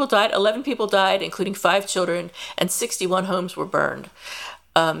many people died? 11 people died, including 5 children, and 61 homes were burned.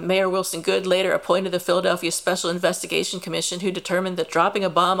 Mayor Wilson Goode later appointed the Philadelphia Special Investigation Commission, who determined that dropping a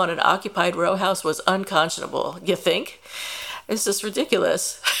bomb on an occupied row house was unconscionable. You think? It's just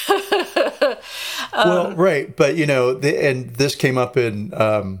ridiculous. Well, right. But, and this came up in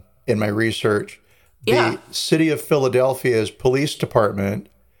my research. The city of Philadelphia's police department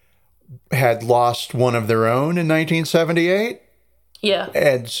had lost one of their own in 1978. Yeah.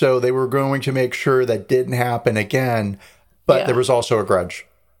 And so they were going to make sure that didn't happen again. But there was also a grudge.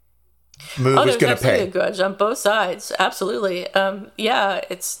 MOVE is going to pay. A grudge on both sides. Absolutely.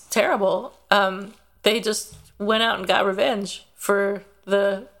 It's terrible. They just went out and got revenge for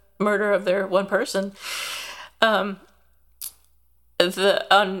the murder of their one person. On May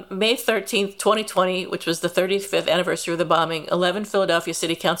 13th, 2020, which was the 35th anniversary of the bombing, 11 Philadelphia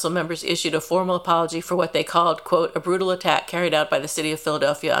City Council members issued a formal apology for what they called, quote, a brutal attack carried out by the city of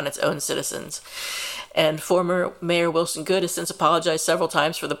Philadelphia on its own citizens. And former Mayor Wilson Goode has since apologized several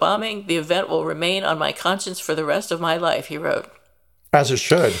times for the bombing. The event will remain on my conscience for the rest of my life, he wrote. As it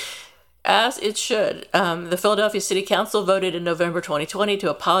should. As it should. The Philadelphia City Council voted in November 2020 to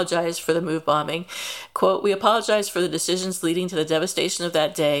apologize for the MOVE bombing. Quote, we apologize for the decisions leading to the devastation of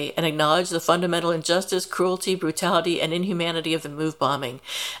that day and acknowledge the fundamental injustice, cruelty, brutality, and inhumanity of the MOVE bombing.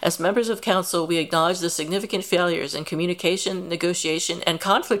 As members of council, we acknowledge the significant failures in communication, negotiation, and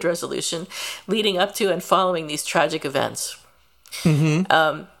conflict resolution leading up to and following these tragic events.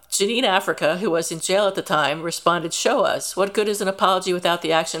 Mm-hmm. Janine Africa, who was in jail at the time, responded, show us. What good is an apology without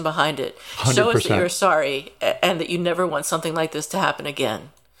the action behind it? 100%. Show us that you're sorry and that you never want something like this to happen again.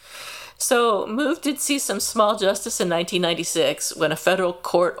 So MOVE did see some small justice in 1996 when a federal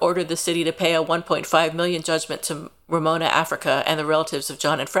court ordered the city to pay a $1.5 million judgment to Ramona Africa and the relatives of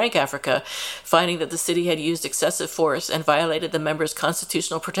John and Frank Africa, finding that the city had used excessive force and violated the members'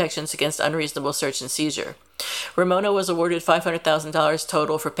 constitutional protections against unreasonable search and seizure. Ramona was awarded $500,000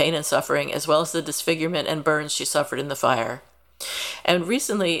 total for pain and suffering, as well as the disfigurement and burns she suffered in the fire. And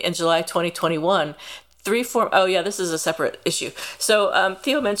recently, in July 2021, this is a separate issue. So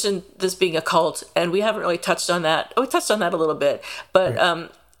Theo mentioned this being a cult, and we haven't really touched on that. We touched on that a little bit, but right.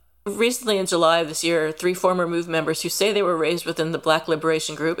 Recently in July of this year, 3 former MOVE members who say they were raised within the Black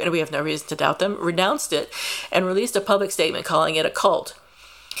Liberation Group, and we have no reason to doubt them, renounced it and released a public statement calling it a cult.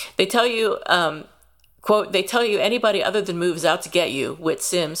 They tell you, quote, they tell you anybody other than MOVE is out to get you, Whit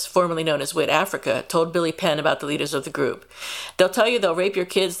Sims, formerly known as Whit Africa, told Billy Penn about the leaders of the group. They'll tell you they'll rape your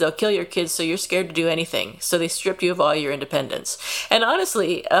kids, they'll kill your kids, so you're scared to do anything. So they stripped you of all your independence. And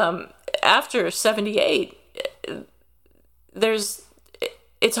honestly, after 78,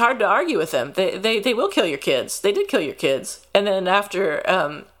 it's hard to argue with them. They will kill your kids. They did kill your kids. And then after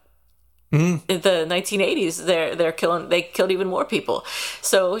in the 1980s, they killed even more people.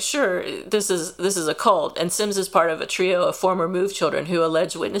 So sure, this is a cult, and Sims is part of a trio of former MOVE children who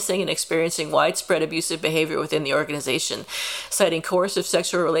allege witnessing and experiencing widespread abusive behavior within the organization, citing coercive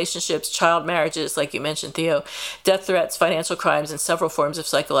sexual relationships, child marriages, like you mentioned, Theo, death threats, financial crimes, and several forms of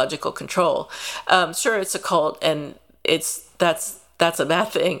psychological control. Sure, it's a cult, and that's a bad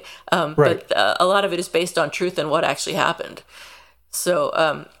thing. Right. But a lot of it is based on truth and what actually happened.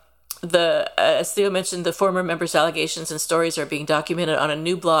 So as Theo mentioned, the former members' allegations and stories are being documented on a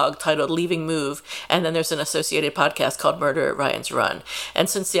new blog titled Leaving MOVE, and then there's an associated podcast called Murder at Ryan's Run. And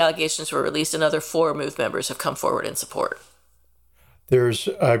since the allegations were released, another 4 MOVE members have come forward in support. There's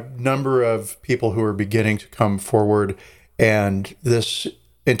a number of people who are beginning to come forward, and this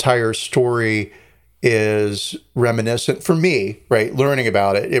entire story is reminiscent for me, right? Learning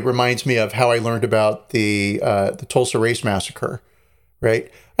about it, it reminds me of how I learned about the Tulsa Race Massacre,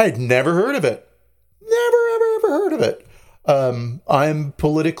 right? I had never heard of it. Ever heard of it. I'm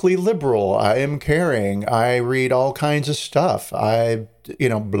politically liberal. I am caring. I read all kinds of stuff.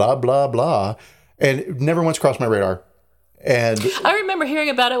 Blah, blah, blah. And it never once crossed my radar. And I remember hearing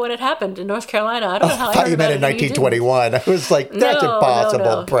about it when it happened in North Carolina. I don't know how I thought heard you meant about in 1921. I was like, that's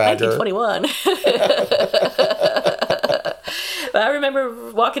impossible, bragger. 1921. I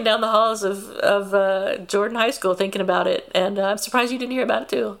remember walking down the halls of Jordan High School thinking about it, and I'm surprised you didn't hear about it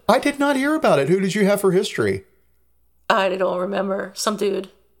too. I did not hear about it. Who did you have for history? I don't remember. Some dude.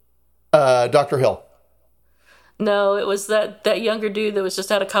 Dr. Hill. No, it was that younger dude that was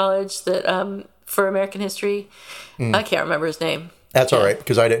just out of college that for American history. I can't remember his name. That's all right,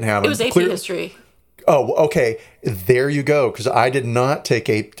 because I didn't have it. It was AP history. Oh, okay. There you go. Because I did not take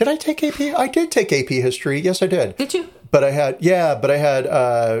AP. Did I take AP? I did take AP history. Yes, I did. Did you? But I had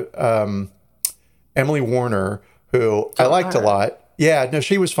Emily Warner, who I liked a lot. Yeah, no,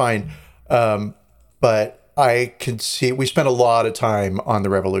 she was fine. But I could see we spent a lot of time on the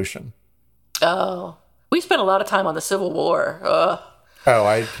Revolution. Oh, we spent a lot of time on the Civil War. Oh,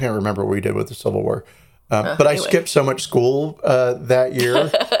 I can't remember what we did with the Civil War. But anyway. I skipped so much school that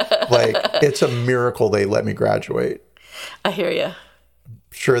year. Like, it's a miracle they let me graduate. I hear you.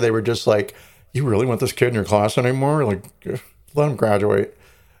 Sure, they were just like, you really want this kid in your class anymore? Like, let him graduate.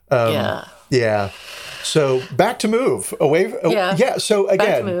 Yeah. So, back to Move. Yeah, so again,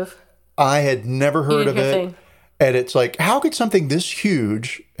 back to Move. I had never heard of it. And it's like, how could something this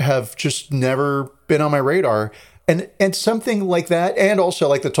huge have just never been on my radar? And something like that, and also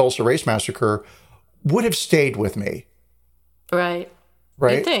like the Tulsa Race Massacre, would have stayed with me. Right.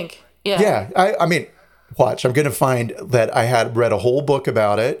 You think. Yeah. Yeah. I mean, watch. I'm going to find that I had read a whole book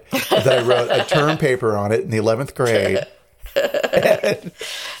about it, that I wrote a term paper on it in the 11th grade.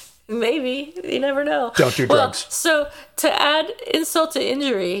 Maybe. You never know. Don't do drugs. So to add insult to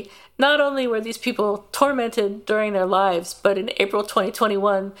injury, not only were these people tormented during their lives, but in April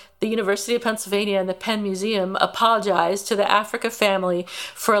 2021, the University of Pennsylvania and the Penn Museum apologized to the Africa family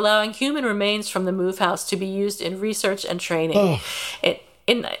for allowing human remains from the Move House to be used in research and training.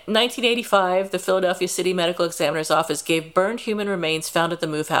 In 1985, the Philadelphia City Medical Examiner's Office gave burned human remains found at the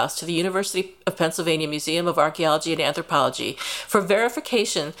Move House to the University of Pennsylvania Museum of Archaeology and Anthropology for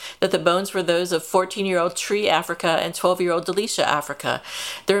verification that the bones were those of 14-year-old Tree Africa and 12-year-old Delisha Africa.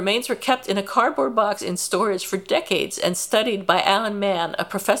 The remains were kept in a cardboard box in storage for decades and studied by Alan Mann, a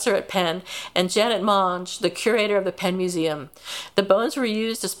professor at Penn, and Janet Monge, the curator of the Penn Museum. The bones were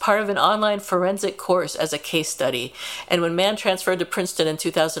used as part of an online forensic course as a case study, and when Mann transferred to Princeton in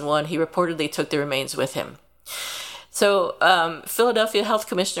 2001, he reportedly took the remains with him. So, Philadelphia Health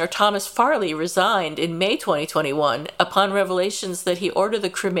Commissioner Thomas Farley resigned in May 2021 upon revelations that he ordered the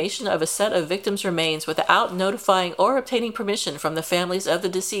cremation of a set of victims' remains without notifying or obtaining permission from the families of the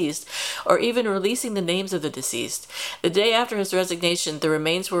deceased, or even releasing the names of the deceased. The day after his resignation, the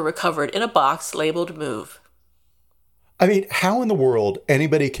remains were recovered in a box labeled Move. I mean, how in the world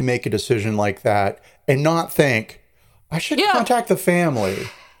anybody can make a decision like that and not think, I should contact the family.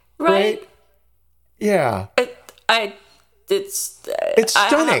 Right? Yeah. It's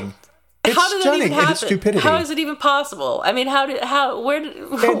stunning. It's stunning in its stupidity. How is it even possible? I mean, I know,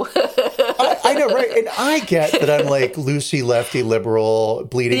 right? And I get that I'm like Lucy, lefty, liberal,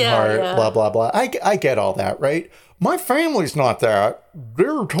 bleeding heart, blah, blah, blah. I get all that, right? My family's not that.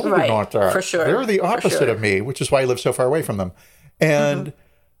 They're totally not that. For sure. They're the opposite of me, which is why I live so far away from them. And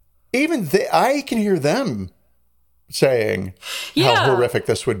even I can hear them saying how horrific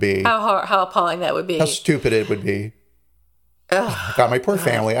this would be. How appalling that would be. How stupid it would be. Oh, God, my poor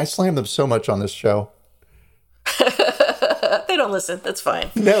family. I slam them so much on this show. They don't listen. That's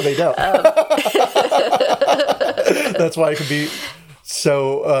fine. No, they don't. That's why I can be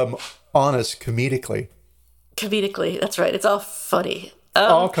so honest comedically. Comedically, that's right. It's all funny.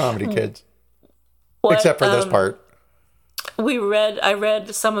 All comedy, kids. Except for this part. I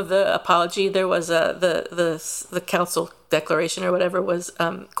read some of the apology. There was the council declaration or whatever was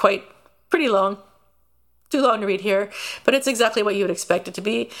pretty long. Too long to read here, but it's exactly what you would expect it to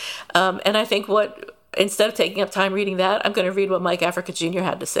be. And I think instead of taking up time reading that, I'm going to read what Mike Africa Jr.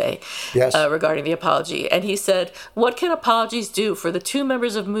 had to say regarding the apology. And he said, "What can apologies do for the two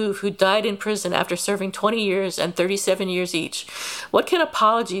members of MOVE who died in prison after serving 20 years and 37 years each? What can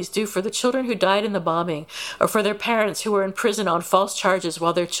apologies do for the children who died in the bombing, or for their parents who were in prison on false charges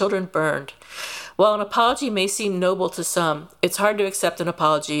while their children burned? While an apology may seem noble to some, it's hard to accept an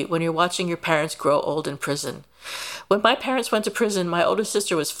apology when you're watching your parents grow old in prison. When my parents went to prison, my older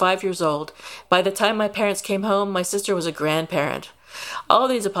sister was 5 years old. By the time my parents came home, my sister was a grandparent. All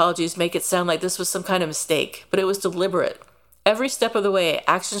these apologies make it sound like this was some kind of mistake, but it was deliberate. Every step of the way,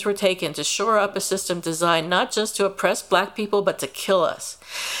 actions were taken to shore up a system designed not just to oppress Black people, but to kill us.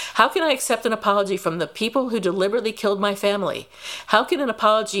 How can I accept an apology from the people who deliberately killed my family? How can an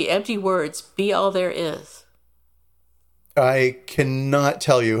apology, empty words, be all there is?" I cannot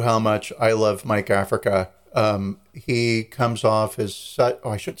tell you how much I love Mike Africa. He comes off as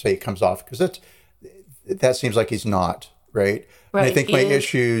I shouldn't say he comes off, because that seems like he's not, right? And I think my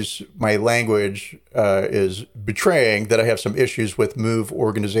language is betraying that I have some issues with MOVE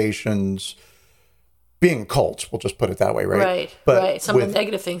organizations being cults. We'll just put it that way, right? Right, but right. Some of the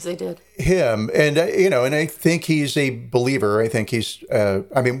negative things they did. Him, and and I think he's a believer. I think he's.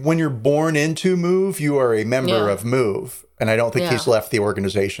 When you're born into Move, you are a member of Move, and I don't think he's left the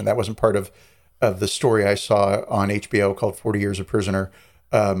organization. That wasn't part of the story I saw on HBO called 40 Years a Prisoner,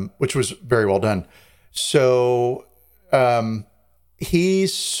 which was very well done. So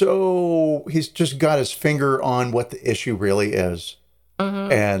he's just got his finger on what the issue really is.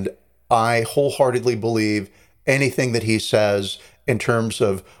 Mm-hmm. And I wholeheartedly believe anything that he says in terms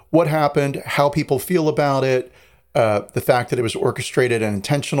of what happened, how people feel about it, the fact that it was orchestrated and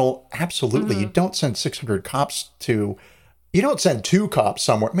intentional. Absolutely. Mm-hmm. You don't send 600 cops to... You don't send 2 cops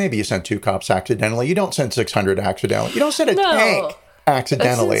somewhere. Maybe you send 2 cops accidentally. You don't send 600 accidentally. You don't send a tank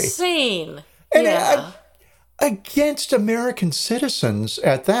accidentally. That's insane. And against American citizens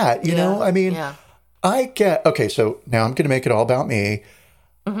at that, you know? I mean, I get... Okay, so now I'm going to make it all about me.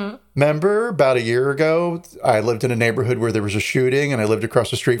 Mm-hmm. Remember about a year ago, I lived in a neighborhood where there was a shooting, and I lived across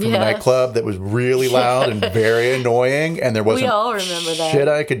the street from a nightclub that was really loud and very annoying, and there wasn't shit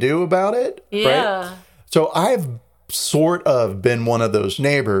I could do about it. Yeah. Right? So I've sort of been one of those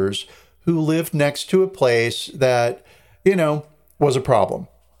neighbors who lived next to a place that, was a problem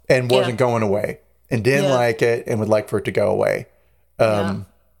and wasn't going away and didn't like it and would like for it to go away. And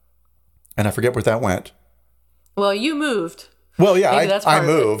I forget where that went. Well, you moved. Well, yeah, I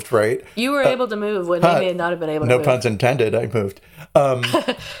moved, right? You were able to move when they may not have been able to move. No puns intended, I moved.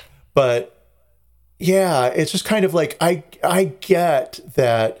 But yeah, it's just kind of like, I get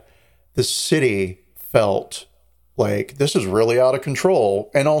that the city felt like this is really out of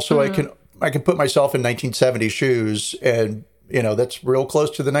control. And also I can put myself in 1970 shoes, and that's real close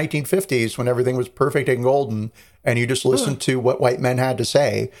to the 1950s when everything was perfect and golden, and you just listened to what white men had to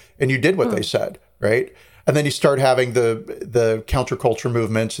say and you did what they said, right? And then you start having the counterculture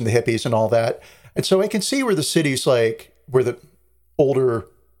movements and the hippies and all that. And so I can see where the city's like, where the older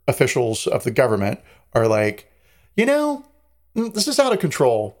officials of the government are like, this is out of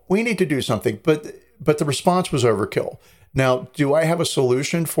control. We need to do something. But the response was overkill. Now, do I have a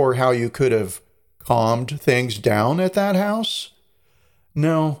solution for how you could have calmed things down at that house?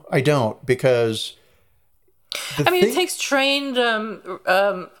 No, I don't, because... it takes trained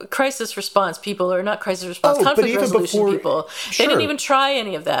crisis response people, or not crisis response, conflict resolution people. They didn't even try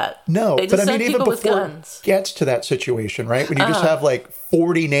any of that. No, they just sent people with guns. It gets to that situation, right? When you just have like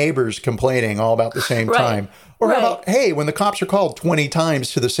 40 neighbors complaining all about the same time. Or how about, hey, when the cops are called 20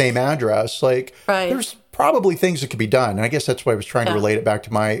 times to the same address, there's probably things that could be done. And I guess that's why I was trying to relate it back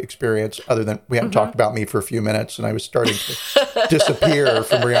to my experience, other than we haven't talked about me for a few minutes and I was starting to disappear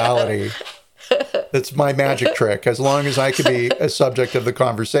from reality. That's my magic trick. As long as I can be a subject of the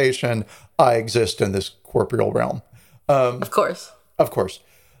conversation, I exist in this corporeal realm. Of course.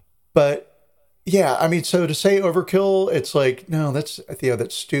 But yeah, so to say overkill, it's like, no, that's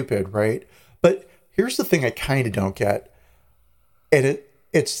stupid, right? But here's the thing I kind of don't get. And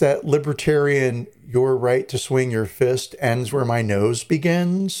it's that libertarian, your right to swing your fist ends where my nose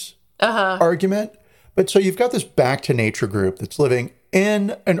begins argument. But so you've got this Back to Nature group that's living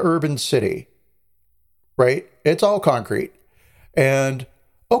in an urban city. Right? It's all concrete. And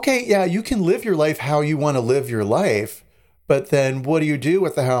okay, yeah, you can live your life how you want to live your life, but then what do you do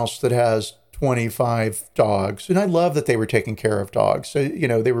with the house that has 25 dogs? And I love that they were taking care of dogs. So,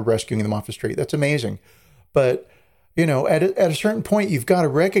 they were rescuing them off the street. That's amazing. But, at a certain point, you've got to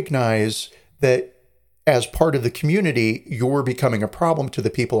recognize that as part of the community, you're becoming a problem to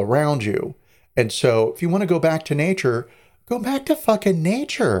the people around you. And so if you want to go back to nature, go back to fucking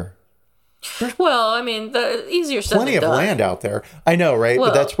nature. Well, the easier stuff. Plenty of land out there. I know, right?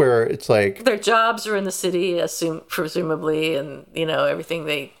 Well, but that's where it's like their jobs are in the city, presumably, and everything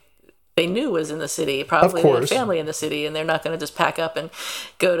they knew was in the city. Probably they had family in the city, and they're not going to just pack up and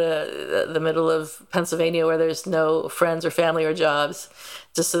go to the middle of Pennsylvania where there's no friends or family or jobs,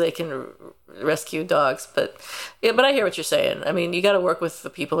 just so they can rescue dogs. But I hear what you're saying. You got to work with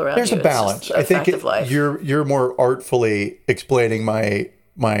the people around you. There's a balance. I think you're more artfully explaining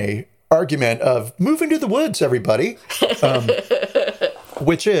my argument of moving to the woods, everybody,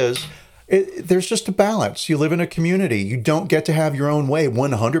 which is there's just a balance. You live in a community. You don't get to have your own way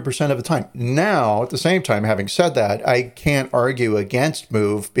 100% of the time. Now, at the same time, having said that, I can't argue against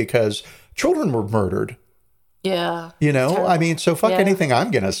Move because children were murdered. Yeah. So fuck anything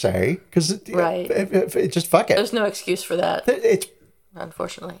I'm going to say, because just fuck it. There's no excuse for that. It's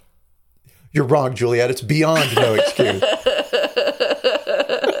unfortunately. You're wrong, Juliet. It's beyond no excuse.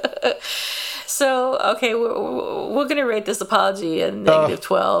 So, okay, we're going to rate this apology a negative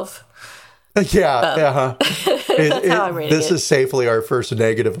 12. Yeah. That's how I'm rating this is safely our first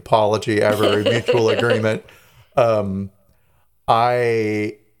negative apology ever, a mutual agreement. I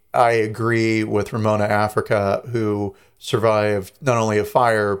agree with Ramona Africa, who survived not only a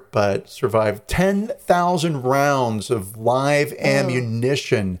fire, but survived 10,000 rounds of live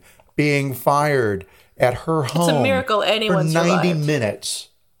ammunition being fired at her home. It's a miracle anyone for 90 survived. Minutes.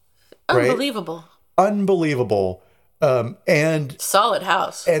 Unbelievable. Right? Unbelievable. And solid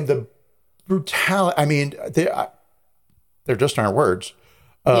house. And the brutality, I mean, there just aren't words.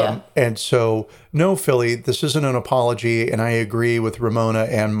 And so, no, Philly, this isn't an apology, and I agree with Ramona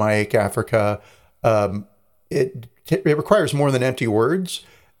and Mike Africa. It requires more than empty words,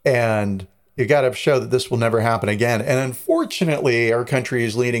 and you got to show that this will never happen again. And unfortunately, our country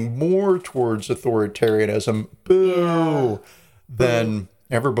is leaning more towards authoritarianism, than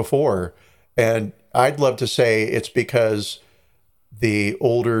ever before. And I'd love to say it's because the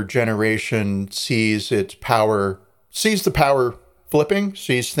older generation sees the power flipping,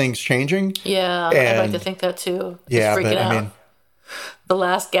 sees things changing. Yeah, I'd like to think that too. Yeah, freaking but out. I mean, the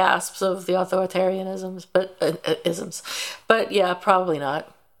last gasps of the authoritarianisms, but yeah, probably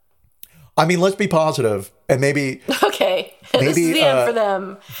not. I mean, let's be positive, and maybe this is the end for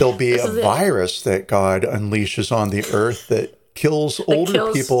them. There'll be a virus that God unleashes on the earth that kills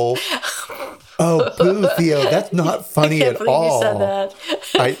older people. Oh, boo, Theo, that's not funny at all. I can't believe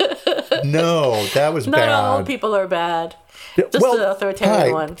you said that. No, that was not bad. Not all old people are bad. Just the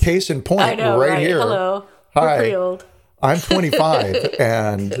authoritarian ones. Case in point, I know, right here. Hello. Hi. We're pretty old. I'm 25,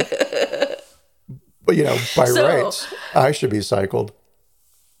 and by rights, I should be cycled.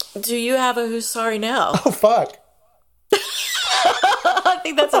 Do you have a who's sorry now? Oh, fuck. I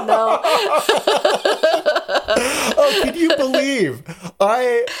think that's a no. Oh, can you believe?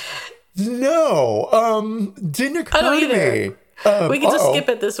 No. Didn't occur to me. We can just skip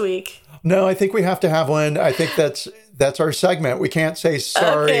it this week. No, I think we have to have one. I think that's our segment. We can't say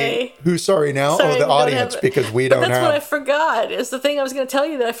sorry. Okay. Who's sorry now? Sorry, the audience, because we don't have. That's what I forgot. It's the thing I was going to tell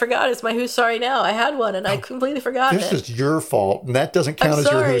you that I forgot. It's my who's sorry now. I had one and I completely forgot This is your fault, and that doesn't count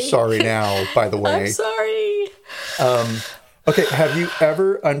as your who's sorry now. By the way, I'm sorry. Okay, have you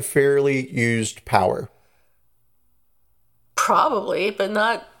ever unfairly used power? Probably, but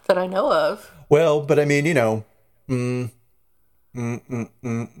not that I know of. Well, but I mean,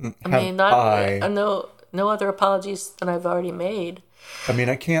 no other apologies than I've already made. I mean,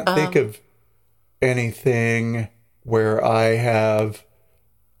 I can't think of anything where I have.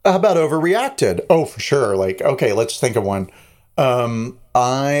 How about overreacted? Oh, for sure. Like, okay, let's think of one.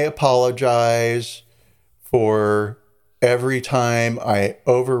 I apologize for every time I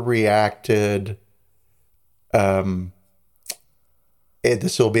overreacted.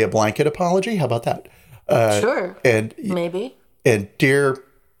 This will be a blanket apology. How about that? Sure. And maybe. And dear,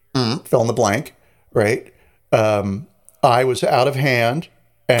 fill in the blank, right? I was out of hand,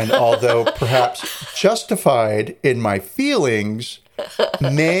 and although perhaps justified in my feelings,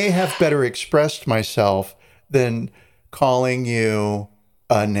 may have better expressed myself than calling you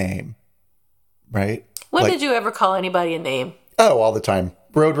a name, right? When did you ever call anybody a name? Oh, all the time.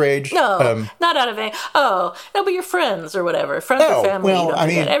 Road rage. No, not out of anger. Oh, no, but your friends or whatever. Friends or family. Well, I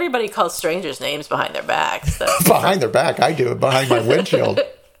mean, everybody calls strangers names behind their backs. Behind their back? I do it behind my windshield.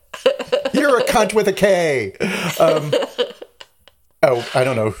 You're a cunt with a K. I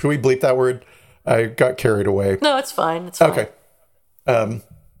don't know. Should we bleep that word? I got carried away. No, it's fine. It's fine. Okay.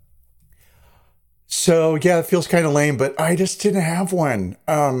 So, yeah, it feels kind of lame, but I just didn't have one.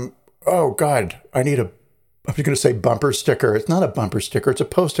 Oh, God. I'm going to say bumper sticker. It's not a bumper sticker. It's a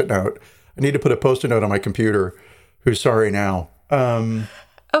Post-it note. I need to put a Post-it note on my computer. Who's sorry now?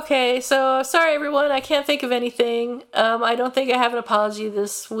 Okay, so sorry, everyone. I can't think of anything. I don't think I have an apology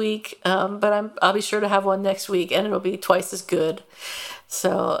this week, but I'll be sure to have one next week, and it'll be twice as good.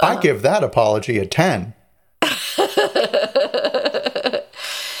 So I give that apology a 10.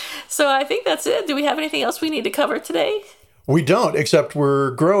 So I think that's it. Do we have anything else we need to cover today? We don't, except we're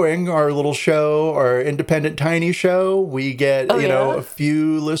growing our little show, our independent tiny show. We get, a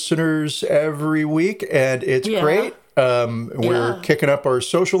few listeners every week, and it's great. We're kicking up our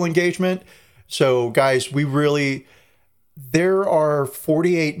social engagement. So, guys, there are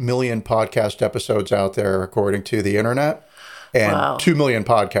 48 million podcast episodes out there, according to the internet, and 2 million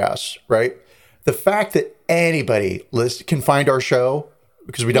podcasts, right? The fact that anybody can find our show,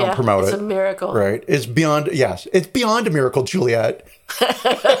 because we don't promote it. It's a miracle. Right. It's beyond a miracle, Juliet.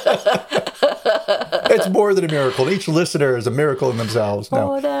 It's more than a miracle. Each listener is a miracle in themselves.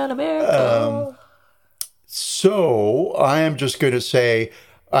 More than a miracle. So I am just going to say,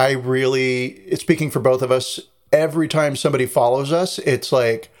 speaking for both of us, every time somebody follows us, it's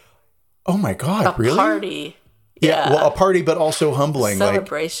like, oh my God, really? Party. Yeah, well, a party, but also humbling.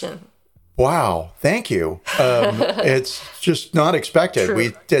 Celebration. Like, wow, thank you. It's just not expected. True.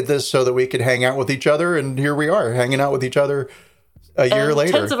 We did this so that we could hang out with each other, and here we are, hanging out with each other a year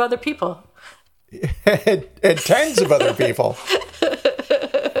later. Tens of other people. and tens of other people.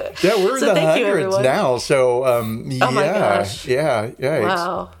 Yeah, we're in the hundreds now. So, oh my gosh. Yeah.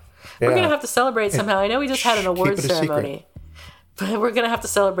 Wow. We're going to have to celebrate somehow. I know we just had an awards ceremony, but we're going to have to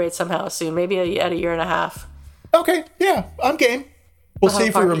celebrate somehow soon, maybe at a year and a half. Okay, yeah, I'm game. We'll see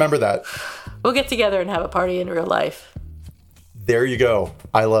if we remember that. We'll get together and have a party in real life. There you go.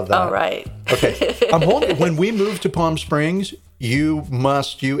 I love that. All right. Okay. When we move to Palm Springs, you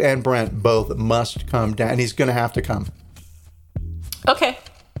and Brent both must come down. He's going to have to come. Okay.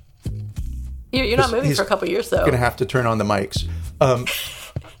 You're not moving for a couple years, though. Going to have to turn on the mics.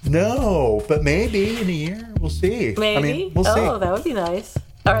 No, but maybe in a year. We'll see. Maybe? I mean, we'll see. Oh, that would be nice.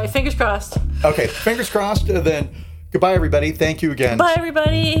 All right, fingers crossed. Okay, fingers crossed. Then goodbye, everybody. Thank you again. Bye,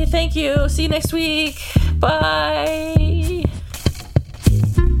 everybody. Thank you. See you next week. Bye.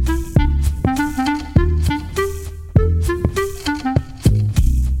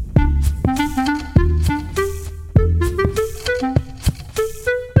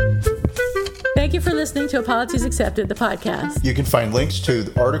 Thank you for listening to Apologies Accepted, the podcast. You can find links to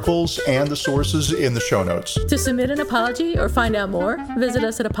the articles and the sources in the show notes. To submit an apology or find out more, visit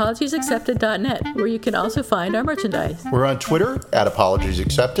us at apologiesaccepted.net, where you can also find our merchandise. We're on Twitter at Apologies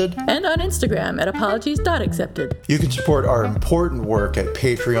Accepted. And on Instagram at apologies.accepted. You can support our important work at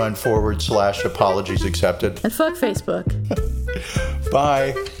Patreon.com/Apologies Accepted. And fuck Facebook.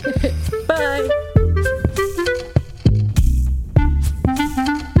 Bye. Bye.